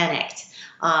and panicked,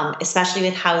 especially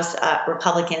with House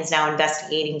Republicans now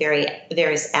investigating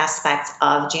various aspects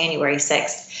of January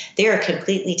 6th. They are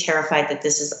completely terrified that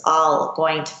this is all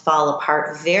going to fall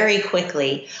apart very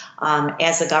quickly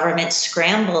as the government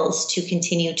scrambles to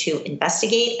continue to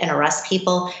investigate and arrest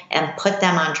people and put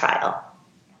them on trial.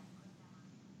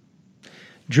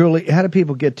 Julie, how do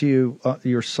people get to you,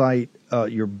 your site,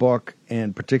 your book,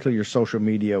 and particularly your social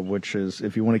media, which is,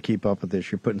 if you want to keep up with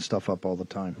this, you're putting stuff up all the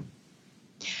time?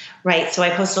 Right. So I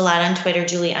post a lot on Twitter,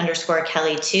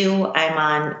 Julie_Kelly too. I'm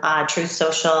on Truth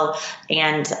Social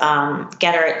and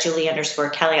Getter at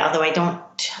Julie_Kelly. Although I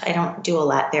don't do a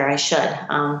lot there. I should,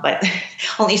 but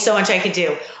only so much I could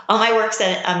do. All my work's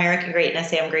at American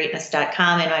Greatness,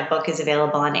 amgreatness.com, and my book is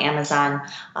available on Amazon.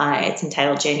 It's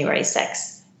entitled January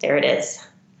 6th. There it is.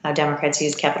 How Democrats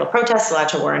use Capitol protests to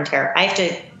launch a war on terror. I have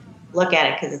to look at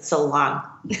it because it's so long.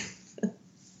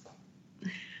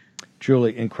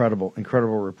 Julie, incredible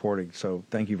reporting. So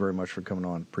thank you very much for coming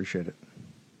on. Appreciate it.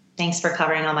 Thanks for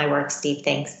covering all my work, Steve.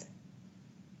 Thanks.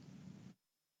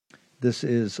 This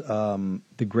is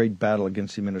the great battle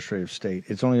against the administrative state.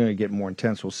 It's only going to get more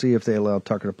intense. We'll see if they allow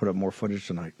Tucker to put up more footage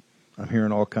tonight. I'm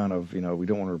hearing all kind of, we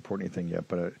don't want to report anything yet,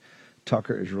 but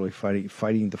Tucker is really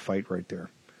fighting the fight right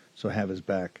there. So have his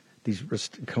back. These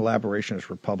collaborationist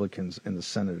Republicans in the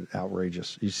Senate are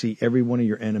outrageous. You see every one of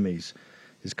your enemies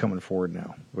is coming forward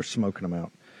now. We're smoking them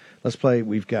out. Let's play.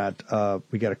 We got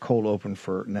a cold open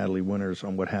for Natalie Winters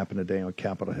on what happened today on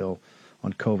Capitol Hill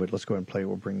on COVID. Let's go ahead and play.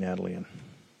 We'll bring Natalie in.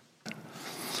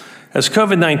 As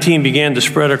COVID-19 began to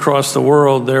spread across the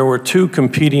world, there were two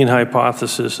competing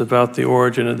hypotheses about the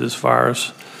origin of this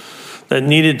virus that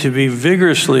needed to be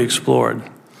vigorously explored.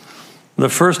 The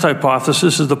first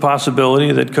hypothesis is the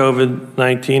possibility that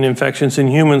COVID-19 infections in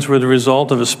humans were the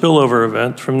result of a spillover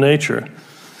event from nature.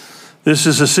 This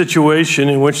is a situation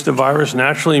in which the virus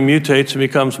naturally mutates and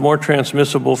becomes more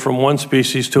transmissible from one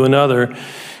species to another,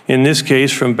 in this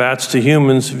case from bats to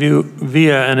humans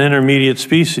via an intermediate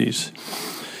species.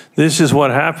 This is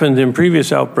what happened in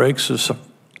previous outbreaks of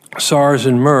SARS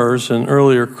and MERS and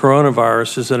earlier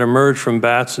coronaviruses that emerged from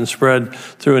bats and spread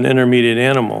through an intermediate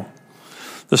animal.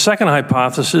 The second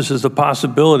hypothesis is the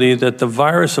possibility that the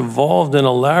virus evolved in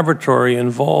a laboratory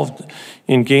involved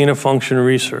in gain-of-function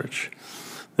research.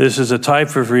 This is a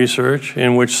type of research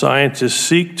in which scientists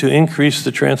seek to increase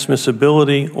the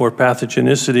transmissibility or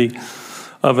pathogenicity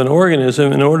of an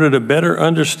organism in order to better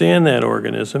understand that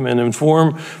organism and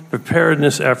inform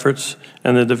preparedness efforts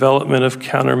and the development of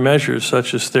countermeasures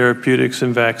such as therapeutics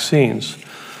and vaccines.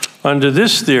 Under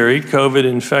this theory, COVID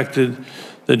infected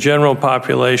the general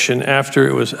population after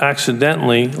it was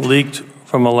accidentally leaked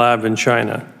from a lab in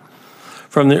China.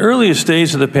 From the earliest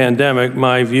days of the pandemic,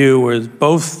 my view was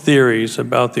both theories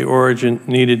about the origin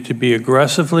needed to be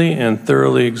aggressively and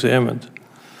thoroughly examined.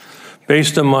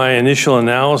 Based on my initial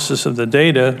analysis of the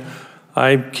data,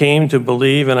 I came to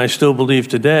believe, and I still believe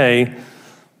today,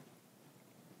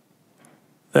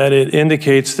 that it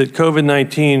indicates that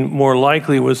COVID-19 more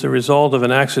likely was the result of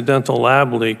an accidental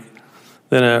lab leak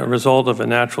than a result of a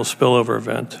natural spillover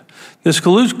event. This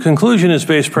conclusion is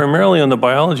based primarily on the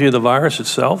biology of the virus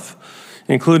itself,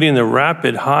 including the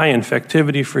rapid high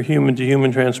infectivity for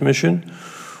human-to-human transmission,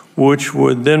 which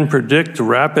would then predict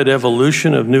rapid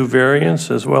evolution of new variants,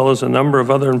 as well as a number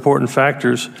of other important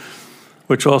factors,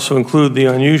 which also include the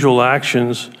unusual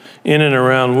actions in and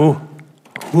around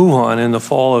Wuhan in the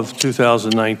fall of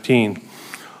 2019,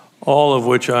 all of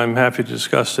which I'm happy to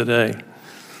discuss today.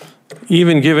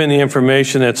 Even given the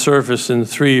information that surfaced in the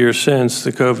 3 years since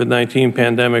the COVID-19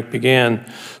 pandemic began,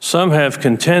 some have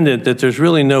contended that there's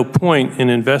really no point in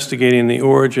investigating the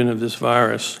origin of this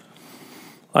virus.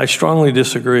 I strongly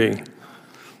disagree.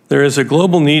 There is a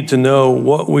global need to know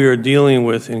what we are dealing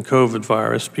with in COVID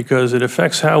virus because it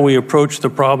affects how we approach the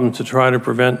problem to try to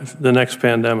prevent the next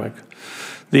pandemic.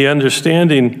 The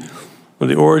understanding of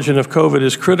the origin of COVID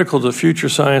is critical to future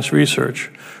science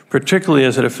research, particularly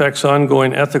as it affects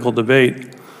ongoing ethical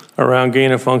debate around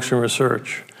gain-of-function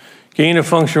research.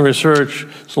 Gain-of-function research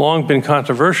has long been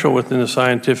controversial within the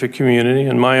scientific community.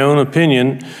 In my own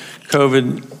opinion,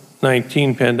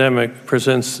 COVID-19 pandemic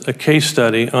presents a case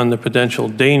study on the potential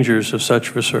dangers of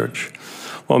such research.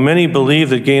 While many believe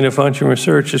that gain-of-function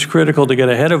research is critical to get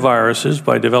ahead of viruses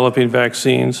by developing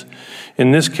vaccines,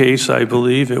 in this case, I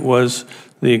believe it was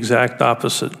the exact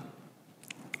opposite,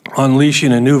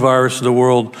 unleashing a new virus to the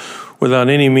world without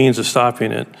any means of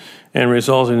stopping it and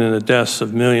resulting in the deaths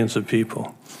of millions of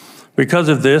people. Because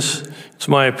of this, it's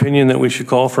my opinion that we should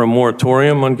call for a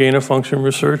moratorium on gain-of-function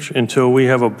research until we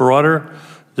have a broader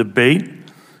debate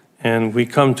and we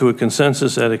come to a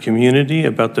consensus at a community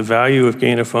about the value of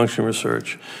gain-of-function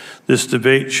research. This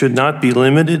debate should not be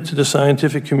limited to the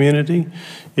scientific community.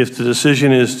 If the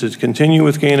decision is to continue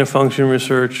with gain-of-function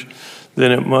research,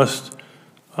 then it must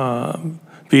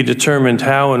be determined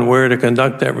how and where to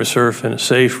conduct that research in a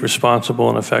safe, responsible,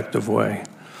 and effective way.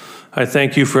 I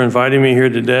thank you for inviting me here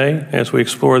today. As we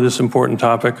explore this important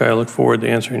topic, I look forward to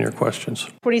answering your questions.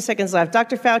 40 seconds left.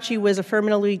 Dr. Fauci was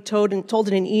affirmatively told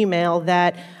in an email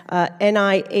that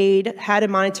NIAID had a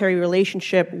monetary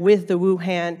relationship with the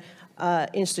Wuhan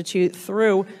Institute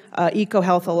through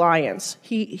EcoHealth Alliance.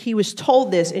 He was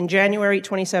told this in January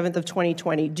 27th of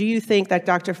 2020. Do you think that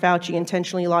Dr. Fauci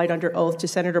intentionally lied under oath to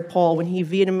Senator Paul when he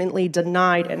vehemently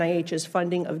denied NIH's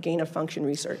funding of gain-of-function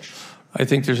research? I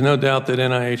think there's no doubt that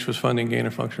NIH was funding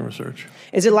gain-of-function research.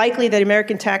 Is it likely that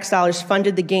American tax dollars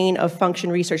funded the gain-of-function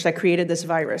research that created this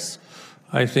virus?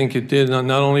 I think it did, not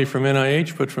only from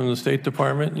NIH, but from the State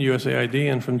Department, USAID,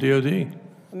 and from DOD.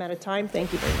 I'm out of time.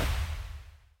 Thank you very much.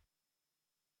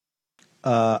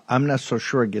 I'm not so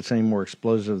sure it gets any more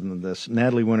explosive than this.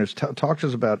 Natalie Winters, talk to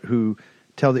us about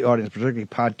tell the audience, particularly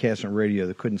podcasts and radio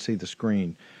that couldn't see the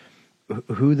screen,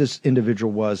 who this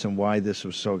individual was and why this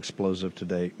was so explosive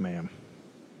today, ma'am.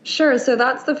 Sure. So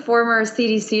that's the former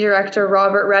CDC director,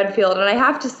 Robert Redfield. And I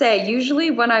have to say,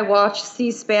 usually when I watch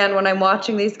C-SPAN, when I'm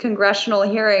watching these congressional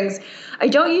hearings, I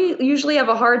don't usually have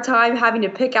a hard time having to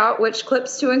pick out which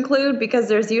clips to include because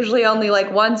there's usually only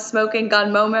like one smoking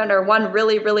gun moment or one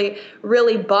really, really,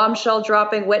 really bombshell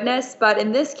dropping witness. But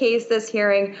in this case, this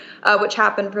hearing, which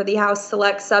happened for the House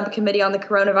Select Subcommittee on the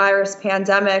Coronavirus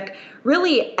Pandemic,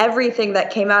 really everything that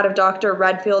came out of Dr.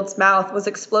 Redfield's mouth was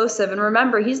explosive. And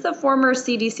remember, he's the former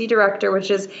CDC director,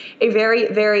 which is a very,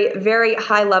 very, very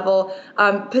high level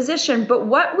position. But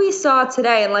what we saw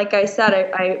today, and like I said,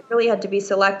 I really had to be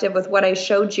selective with what I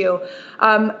showed you.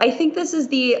 I think this is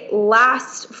the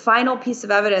last final piece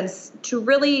of evidence to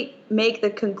really make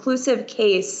the conclusive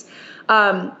case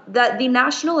that the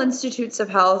National Institutes of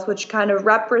Health, which kind of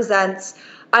represents,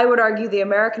 I would argue, the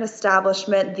American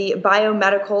establishment, the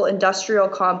biomedical industrial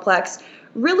complex,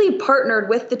 really partnered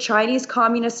with the Chinese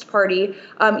Communist Party,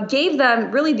 gave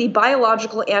them really the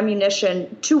biological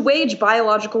ammunition to wage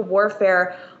biological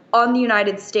warfare on the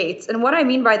United States. And what I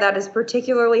mean by that is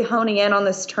particularly honing in on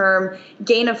this term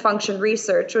gain-of-function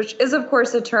research, which is, of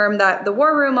course, a term that the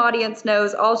War Room audience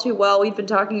knows all too well. We've been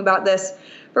talking about this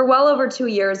for well over 2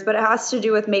 years, but it has to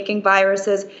do with making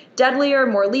viruses deadlier,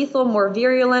 more lethal, more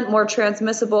virulent, more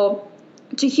transmissible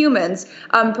to humans,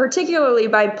 particularly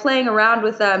by playing around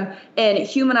with them in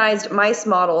humanized mice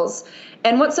models.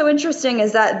 And what's so interesting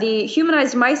is that the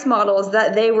humanized mice models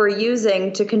that they were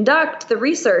using to conduct the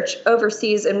research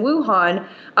overseas in Wuhan,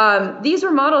 these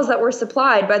were models that were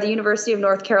supplied by the University of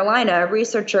North Carolina, a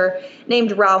researcher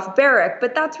named Ralph Barrick.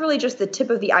 But that's really just the tip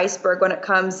of the iceberg when it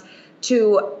comes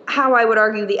to how I would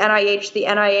argue the NIH, the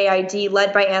NIAID,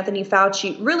 led by Anthony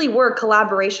Fauci, really were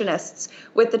collaborationists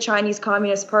with the Chinese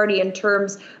Communist Party in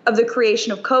terms of the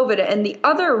creation of COVID. And the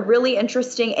other really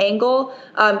interesting angle,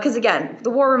 because again, the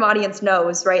War Room audience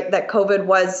knows, right, that COVID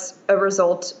was a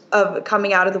result of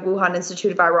coming out of the Wuhan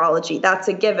Institute of Virology. That's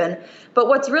a given. But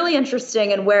what's really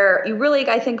interesting and where you really,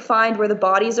 I think, find where the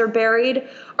bodies are buried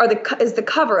is the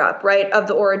cover-up, right, of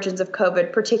the origins of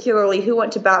COVID, particularly who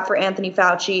went to bat for Anthony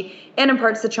Fauci and in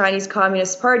parts the Chinese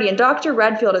Communist Party. And Dr.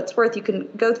 Redfield, it's worth, you can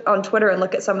go on Twitter and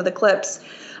look at some of the clips.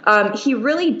 He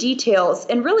really details,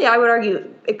 and really I would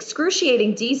argue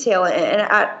excruciating detail, and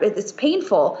it's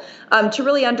painful to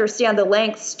really understand the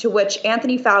lengths to which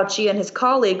Anthony Fauci and his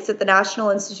colleagues at the National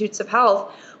Institutes of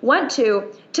Health went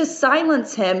to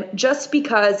silence him just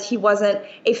because he wasn't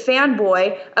a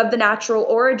fanboy of the natural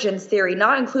origins theory,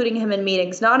 not including him in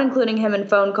meetings, not including him in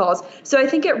phone calls. So I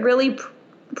think it really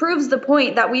proves the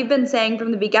point that we've been saying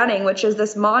from the beginning, which is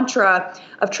this mantra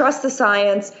of trust the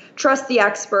science, trust the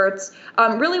experts,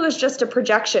 really was just a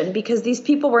projection because these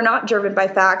people were not driven by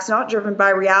facts, not driven by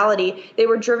reality. They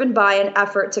were driven by an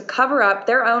effort to cover up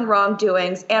their own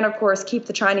wrongdoings and, of course, keep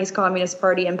the Chinese Communist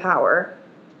Party in power.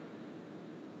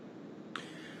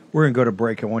 We're going to go to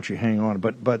break. I want you to hang on.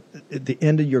 But at the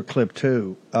end of your clip,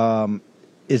 too,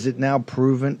 is it now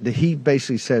proven that he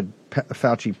basically said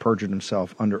Fauci perjured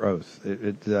himself under oath?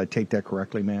 Did I take that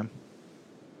correctly, ma'am?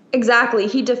 Exactly.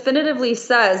 He definitively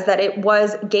says that it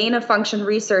was gain-of-function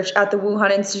research at the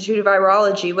Wuhan Institute of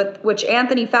Virology, which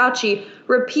Anthony Fauci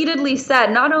repeatedly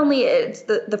said. Not only it's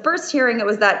the first hearing, it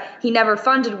was that he never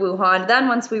funded Wuhan. Then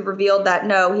once we revealed that,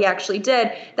 no, he actually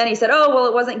did, then he said, oh, well,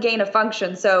 it wasn't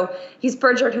gain-of-function. So he's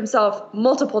perjured himself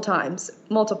multiple times.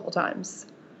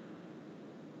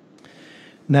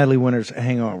 Natalie Winters,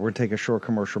 hang on. We're going to take a short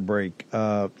commercial break.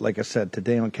 Like I said,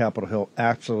 today on Capitol Hill,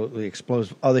 absolutely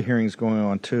explosive. Other hearings going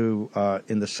on, too.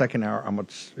 In the second hour, I'm going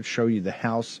to show you the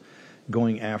House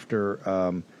going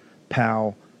after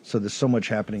Powell. So there's so much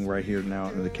happening right here now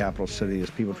in the capital city as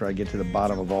people try to get to the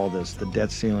bottom of all this, the debt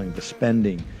ceiling, the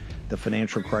spending, the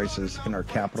financial crisis in our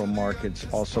capital markets,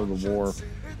 also the war,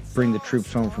 bring the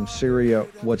troops home from Syria,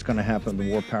 what's going to happen with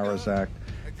the War Powers Act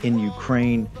in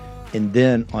Ukraine. And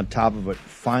then, on top of it,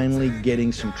 finally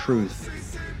getting some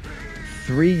truth.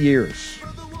 3 years.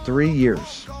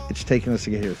 It's taken us to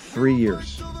get here. 3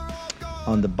 years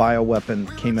on the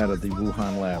bioweapon came out of the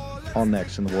Wuhan lab. All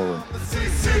next in the War Room.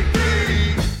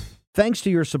 Thanks to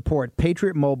your support,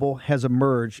 Patriot Mobile has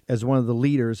emerged as one of the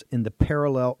leaders in the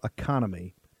parallel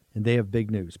economy, and they have big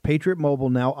news. Patriot Mobile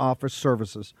now offers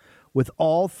services with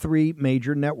all three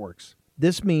major networks.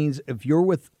 This means if you're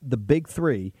with the big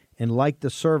three and like the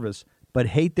service but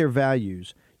hate their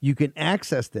values, you can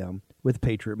access them with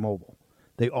Patriot Mobile.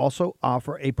 They also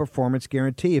offer a performance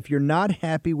guarantee. If you're not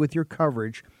happy with your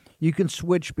coverage, you can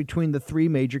switch between the three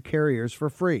major carriers for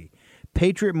free.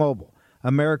 Patriot Mobile,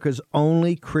 America's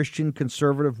only Christian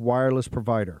conservative wireless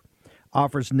provider,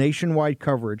 offers nationwide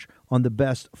coverage on the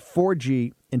best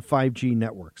 4G and 5G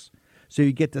networks. So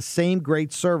you get the same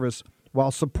great service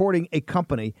while supporting a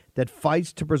company that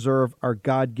fights to preserve our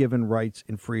God-given rights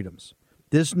and freedoms.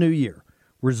 This new year,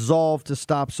 resolve to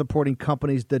stop supporting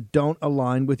companies that don't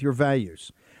align with your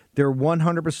values. Their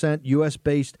 100%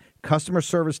 U.S.-based customer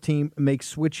service team makes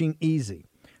switching easy.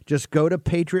 Just go to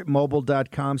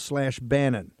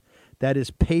patriotmobile.com/Bannon. That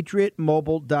is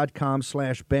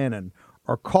patriotmobile.com/Bannon,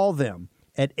 or call them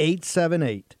at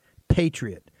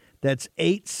 878-PATRIOT. That's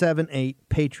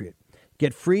 878-PATRIOT.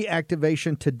 Get free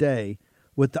activation today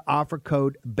with the offer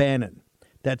code Bannon.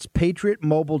 That's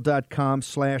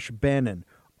patriotmobile.com/Bannon,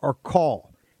 or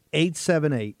call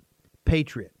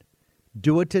 878-PATRIOT.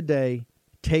 Do it today.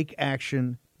 Take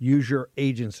action. Use your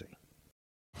agency.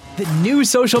 The new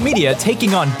social media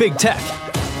taking on big tech,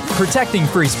 protecting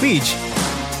free speech,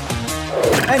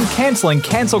 and canceling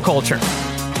cancel culture.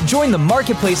 Join the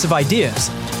marketplace of ideas.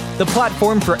 The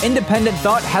platform for independent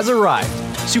thought has arrived.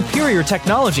 Superior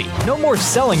technology. No more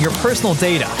selling your personal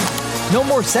data. No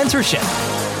more censorship.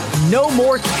 No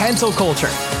more cancel culture.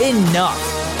 Enough.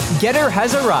 Getter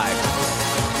has arrived.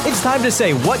 It's time to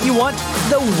say what you want,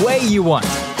 the way you want.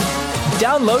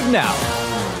 Download now.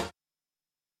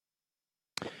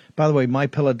 By the way,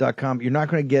 MyPillow.com, you're not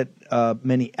going to get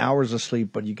many hours of sleep,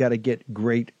 but you got to get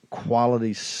great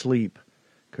quality sleep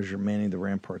because you're manning the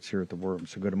ramparts here at the Worm.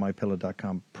 So go to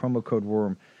MyPillow.com, promo code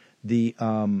Worm. The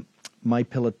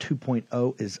MyPillow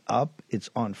 2.0 is up. It's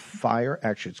on fire.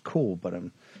 Actually, it's cool, but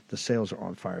the sales are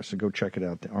on fire. So go check it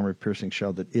out. The armor-piercing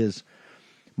shell that is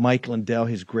Mike Lindell,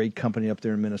 his great company up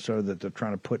there in Minnesota that they're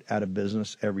trying to put out of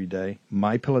business every day.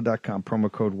 MyPillow.com,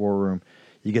 promo code War Room.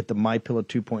 You get the MyPillow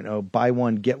 2.0. Buy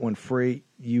one, get one free.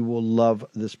 You will love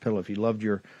this pillow. If you loved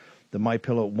the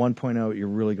MyPillow 1.0, you're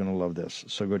really going to love this.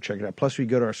 So go check it out. Plus, we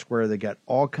go to our square. They got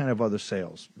all kind of other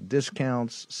sales,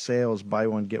 discounts, sales, buy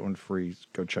one, get one free.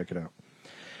 Go check it out.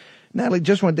 Natalie,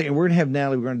 just one thing. We're going to have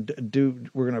Natalie. We're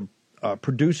going to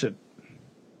produce it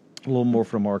a little more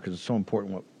for tomorrow because it's so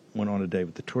important what went on today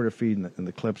with the Twitter feed and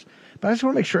the clips. But I just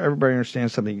want to make sure everybody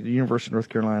understands something. The University of North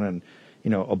Carolina and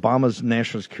Obama's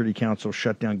National Security Council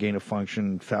shut down gain of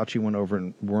function. Fauci went over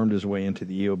and wormed his way into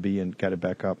the EOB and got it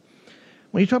back up.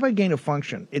 When you talk about gain of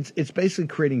function, it's basically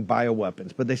creating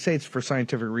bioweapons, but they say it's for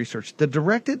scientific research.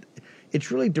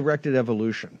 It's really directed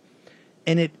evolution.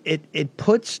 And it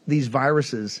puts these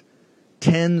viruses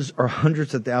tens or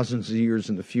hundreds of thousands of years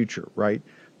in the future, right?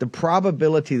 The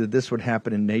probability that this would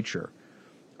happen in nature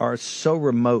are so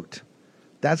remote.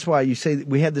 That's why you say that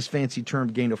we have this fancy term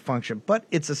gain of function, but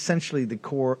it's essentially the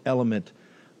core element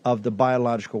of the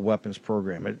biological weapons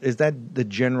program. Is that the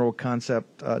general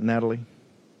concept, Natalie?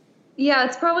 Yeah,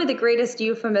 it's probably the greatest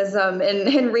euphemism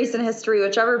in recent history.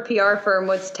 Whichever PR firm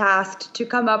was tasked to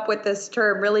come up with this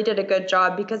term really did a good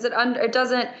job because it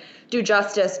doesn't do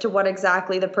justice to what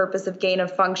exactly the purpose of gain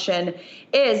of function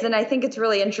is. And I think it's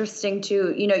really interesting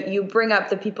to, you bring up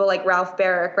the people like Ralph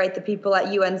Barrick, right? The people at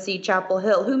UNC Chapel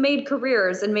Hill who made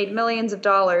careers and made millions of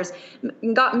dollars,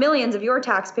 got millions of your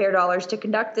taxpayer dollars to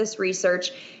conduct this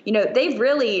research. They've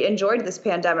really enjoyed this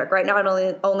pandemic, right? Not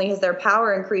only has their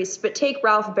power increased, but take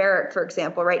Ralph Barrick, for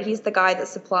example, right? He's the guy that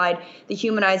supplied the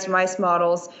humanized mice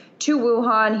models to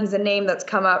Wuhan. He's a name that's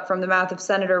come up from the mouth of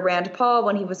Senator Rand Paul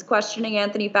when he was questioning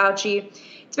Anthony Fauci.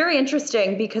 It's very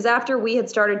interesting because after we had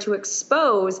started to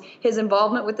expose his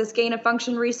involvement with this gain of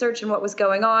function research and what was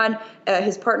going on,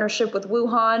 his partnership with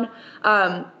Wuhan,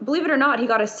 believe it or not, he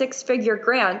got a 6-figure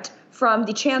grant from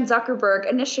the Chan Zuckerberg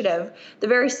Initiative, the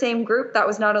very same group that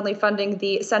was not only funding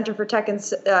the Center for Tech and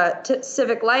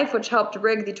Civic Life, which helped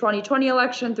rig the 2020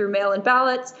 election through mail-in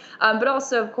ballots, but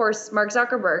also, of course, Mark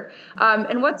Zuckerberg.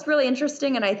 And what's really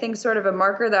interesting, and I think sort of a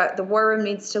marker that the War Room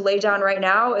needs to lay down right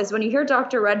now, is when you hear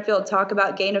Dr. Redfield talk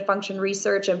about gain-of-function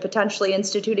research and potentially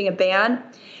instituting a ban,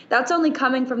 that's only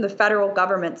coming from the federal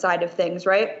government side of things,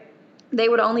 right? They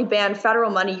would only ban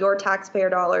federal money, your taxpayer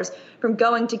dollars, from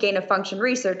going to gain-of-function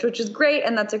research, which is great,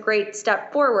 and that's a great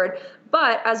step forward.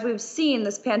 But as we've seen,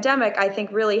 this pandemic, I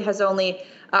think, really has only,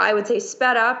 I would say,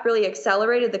 sped up, really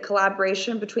accelerated the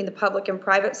collaboration between the public and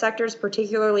private sectors,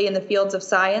 particularly in the fields of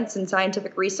science and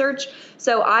scientific research.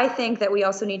 So I think that we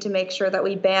also need to make sure that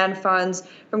we ban funds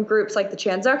from groups like the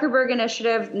Chan Zuckerberg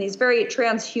Initiative and these very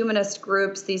transhumanist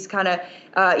groups, these kind of,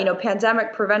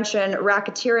 pandemic prevention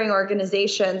racketeering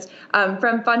organizations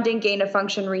from funding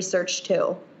gain-of-function research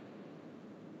too.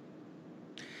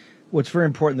 What's very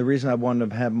important, the reason I wanted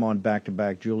to have them on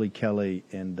back-to-back, Julie Kelly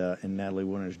and Natalie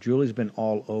Winters. Julie's been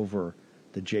all over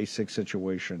the J6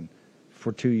 situation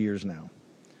for 2 years now.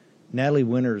 Natalie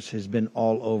Winters has been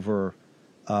all over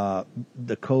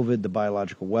the COVID, the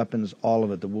biological weapons, all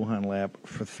of it, the Wuhan lab,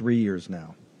 for 3 years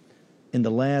now. In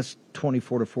the last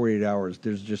 24 to 48 hours,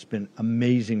 there's just been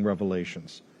amazing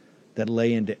revelations that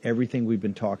lay into everything we've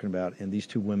been talking about and these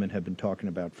two women have been talking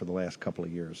about for the last couple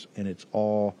of years. And it's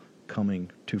all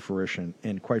coming to fruition.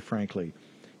 And quite frankly,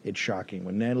 it's shocking.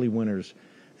 When Natalie Winters,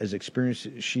 as experienced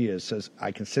as she is, says,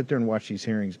 I can sit there and watch these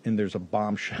hearings and there's a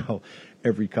bombshell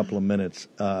every couple of minutes,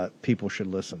 people should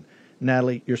listen.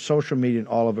 Natalie, your social media and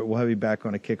all of it, we'll have you back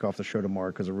on to kick off the show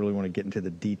tomorrow because I really want to get into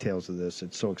the details of this.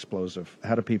 It's so explosive.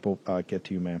 How do people get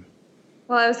to you, ma'am?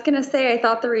 Well, I was going to say, I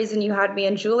thought the reason you had me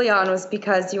and Julie on was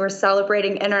because you were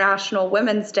celebrating International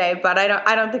Women's Day, but I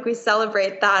don't think we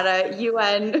celebrate that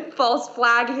UN false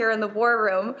flag here in the War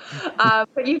Room.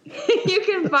 But you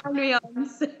can find me on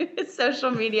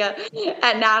social media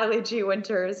at Natalie G.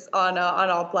 Winters on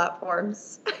all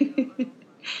platforms.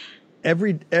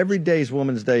 Every day's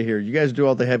Women's Day here. You guys do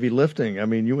all the heavy lifting. I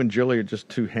mean, you and Julie are just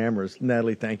two hammers.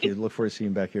 Natalie, thank you. Look forward to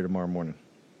seeing you back here tomorrow morning.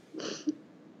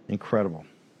 Incredible.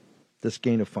 This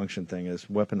gain of function thing, is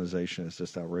weaponization, is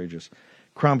just outrageous.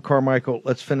 Crom Carmichael,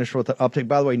 let's finish with the update.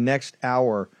 By the way, next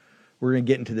hour, we're going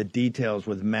to get into the details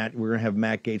with Matt. We're going to have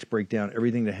Matt Gaetz break down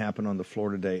everything that happened on the floor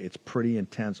today. It's pretty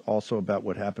intense. Also about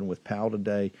what happened with Powell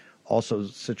today. Also the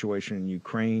situation in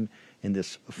Ukraine. And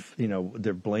this,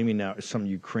 they're blaming now some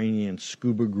Ukrainian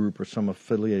scuba group or some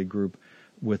affiliated group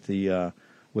with the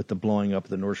blowing up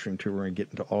of the Nord Stream 2. We're going to get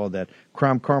into all of that.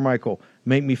 Crom Carmichael,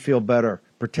 make me feel better.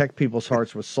 Protect people's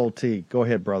hearts with Solti. Go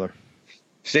ahead, brother.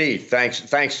 Steve,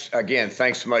 thanks again.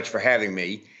 Thanks so much for having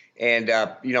me. And,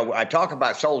 I talk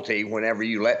about Solti whenever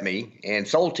you let me. And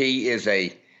Solti is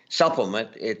a supplement.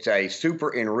 It's a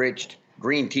super enriched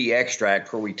green tea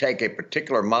extract where we take a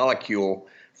particular molecule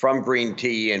from green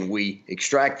tea and we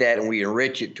extract that and we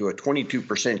enrich it to a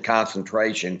 22%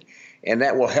 concentration. And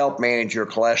that will help manage your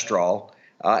cholesterol.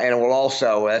 And it will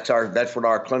also, that's what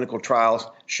our clinical trials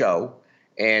show.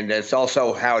 And it's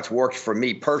also how it's worked for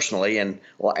me personally and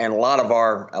a lot of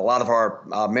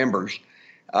our members.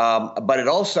 But it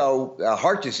also,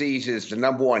 heart disease is the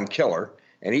number one killer.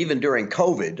 And even during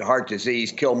COVID, heart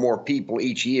disease killed more people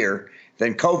each year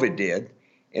than COVID did.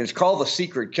 And it's called the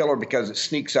secret killer because it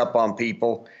sneaks up on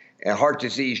people. And heart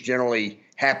disease generally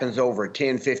happens over a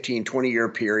 10, 15, 20-year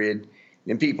period.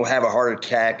 Then people have a heart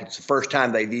attack. It's the first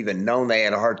time they've even known they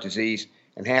had a heart disease,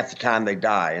 and half the time they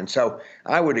die. And so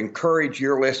I would encourage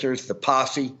your listeners, the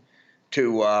posse,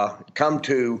 to come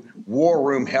to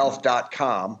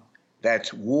warroomhealth.com.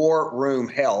 That's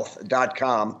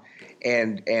warroomhealth.com,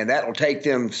 and that will take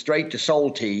them straight to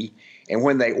Solti. And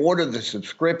when they order the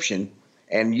subscription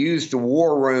and use the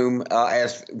War Room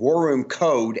as War Room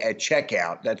code at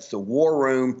checkout, that's the War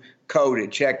Room code at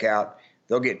checkout,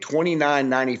 they'll get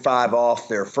 $29.95 off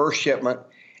their first shipment,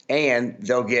 and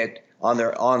they'll get on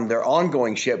their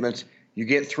ongoing shipments, you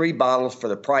get 3 bottles for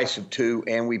the price of 2,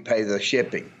 and we pay the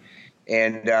shipping.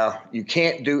 And you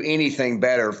can't do anything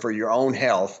better for your own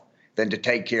health than to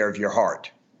take care of your heart.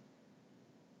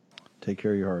 Take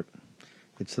care of your heart.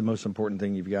 It's the most important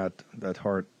thing you've got, that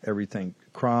heart, everything.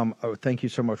 Crom, thank you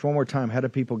so much. One more time, how do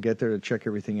people get there to check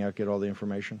everything out, get all the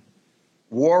information?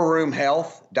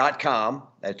 warroomhealth.com.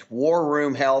 That's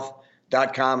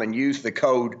warroomhealth.com, and use the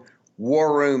code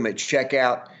WARROOM at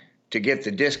checkout to get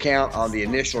the discount on the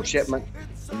initial shipment.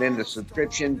 And then the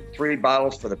subscription, 3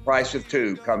 bottles for the price of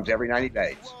 2, comes every 90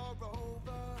 days.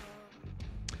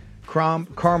 Crom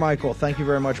Carmichael, thank you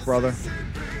very much, brother.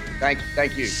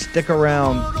 Thank you. Stick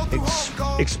around.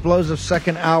 Explosive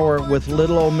second hour with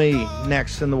little old me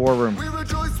next in the War Room.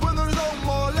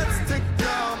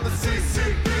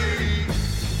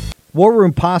 War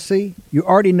Room Posse, you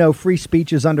already know free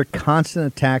speech is under constant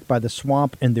attack by the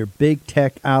swamp and their big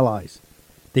tech allies.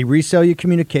 They resell your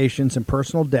communications and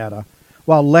personal data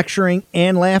while lecturing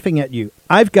and laughing at you.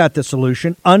 I've got the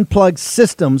solution. Unplugged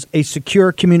Systems, a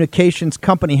secure communications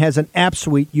company, has an app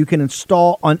suite you can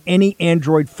install on any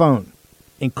Android phone,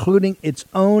 including its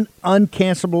own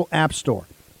uncancelable app store,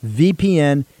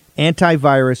 VPN,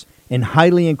 antivirus, and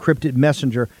highly encrypted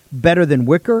messenger, better than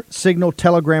Wickr, Signal,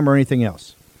 Telegram, or anything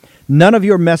else. None of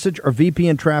your message or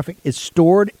VPN traffic is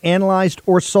stored, analyzed,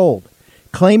 or sold.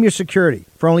 Claim your security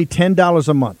for only $10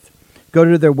 a month. Go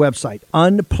to their website,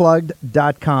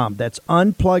 unplugged.com. That's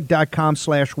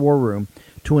unplugged.com/warroom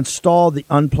to install the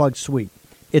Unplugged suite.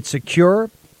 It's secure,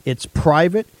 it's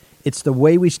private, it's the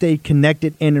way we stay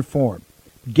connected and informed.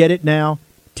 Get it now.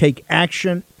 Take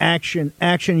action, action,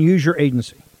 action. Use your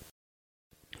agency.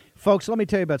 Folks, let me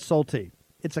tell you about Solti.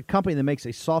 It's a company that makes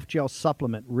a soft gel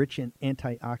supplement rich in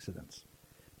antioxidants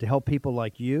to help people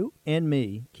like you and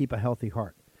me keep a healthy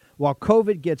heart. While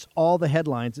COVID gets all the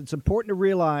headlines, it's important to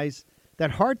realize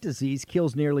that heart disease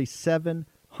kills nearly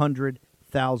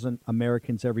 700,000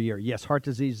 Americans every year. Yes, heart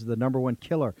disease is the number one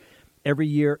killer every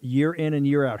year, year in and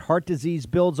year out. Heart disease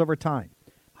builds over time.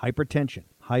 hypertension,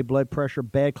 high blood pressure,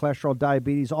 bad cholesterol,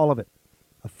 diabetes, all of it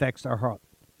affects our heart.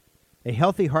 A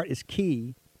healthy heart is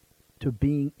key to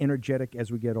being energetic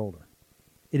as we get older.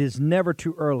 It is never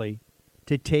too early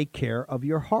to take care of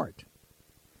your heart.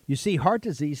 You see, heart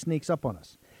disease sneaks up on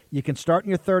us. You can start in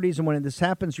your 30s, and when this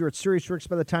happens, you're at serious risk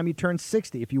by the time you turn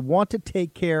 60. If you want to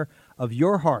take care of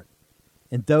your heart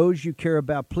and those you care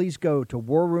about, please go to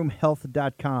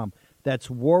warroomhealth.com. That's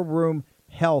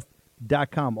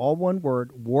warroomhealth.com. All one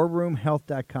word,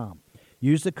 warroomhealth.com.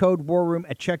 Use the code WARROOM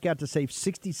at checkout to save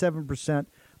 67%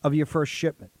 of your first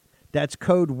shipment. That's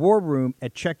code WARROOM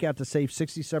at checkout to save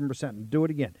 67%. And do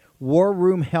it again. War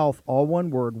Room Health, all one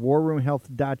word,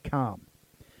 warroomhealth.com.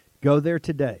 Go there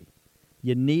today.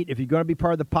 You need, if you're going to be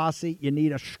part of the posse, you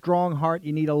need a strong heart.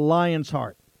 You need a lion's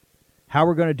heart. How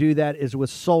we're going to do that is with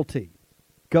Solti.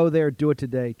 Go there, do it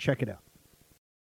today. Check it out.